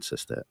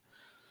consensus that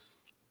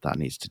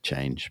needs to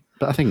change.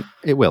 But I think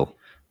it will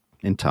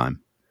in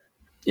time.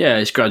 Yeah,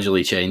 it's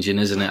gradually changing,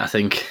 isn't it? I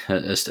think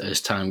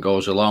as time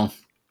goes along.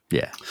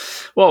 Yeah.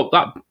 Well,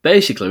 that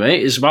basically,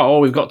 mate, is about all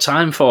we've got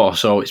time for.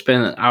 So it's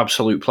been an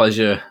absolute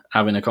pleasure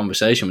having a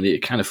conversation with you.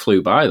 It kind of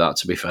flew by, that,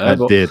 to be fair.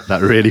 That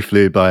really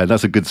flew by.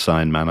 That's a good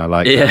sign, man. I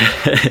like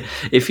that.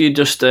 If you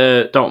just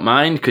don't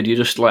mind, could you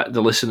just let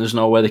the listeners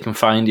know where they can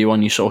find you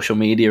on your social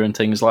media and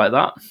things like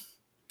that?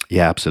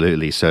 Yeah,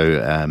 absolutely.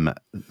 So,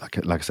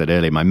 like I said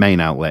earlier, my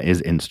main outlet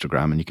is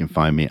Instagram, and you can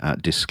find me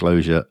at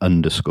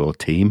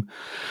disclosure_team.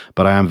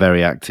 But I am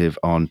very active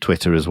on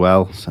Twitter as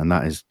well, and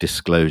that is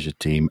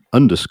disclosure_team_.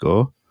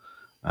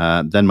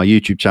 Then my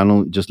YouTube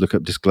channel, just look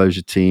up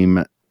Disclosure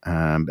Team.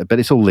 But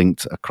it's all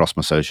linked across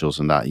my socials,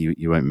 and that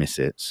you won't miss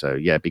it. So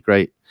yeah, it'd be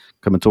great.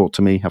 Come and talk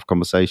to me, have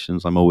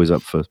conversations. I'm always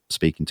up for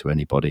speaking to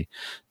anybody.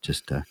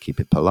 Just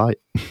keep it polite.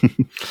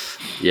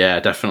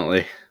 Yeah,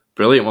 definitely.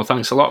 Brilliant. Well,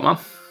 thanks a lot, man.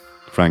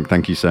 Frank,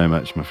 thank you so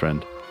much, my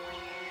friend.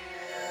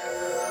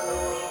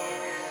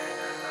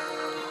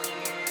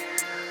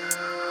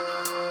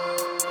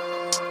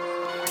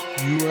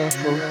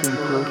 UFO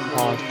Thinker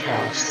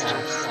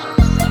Podcast.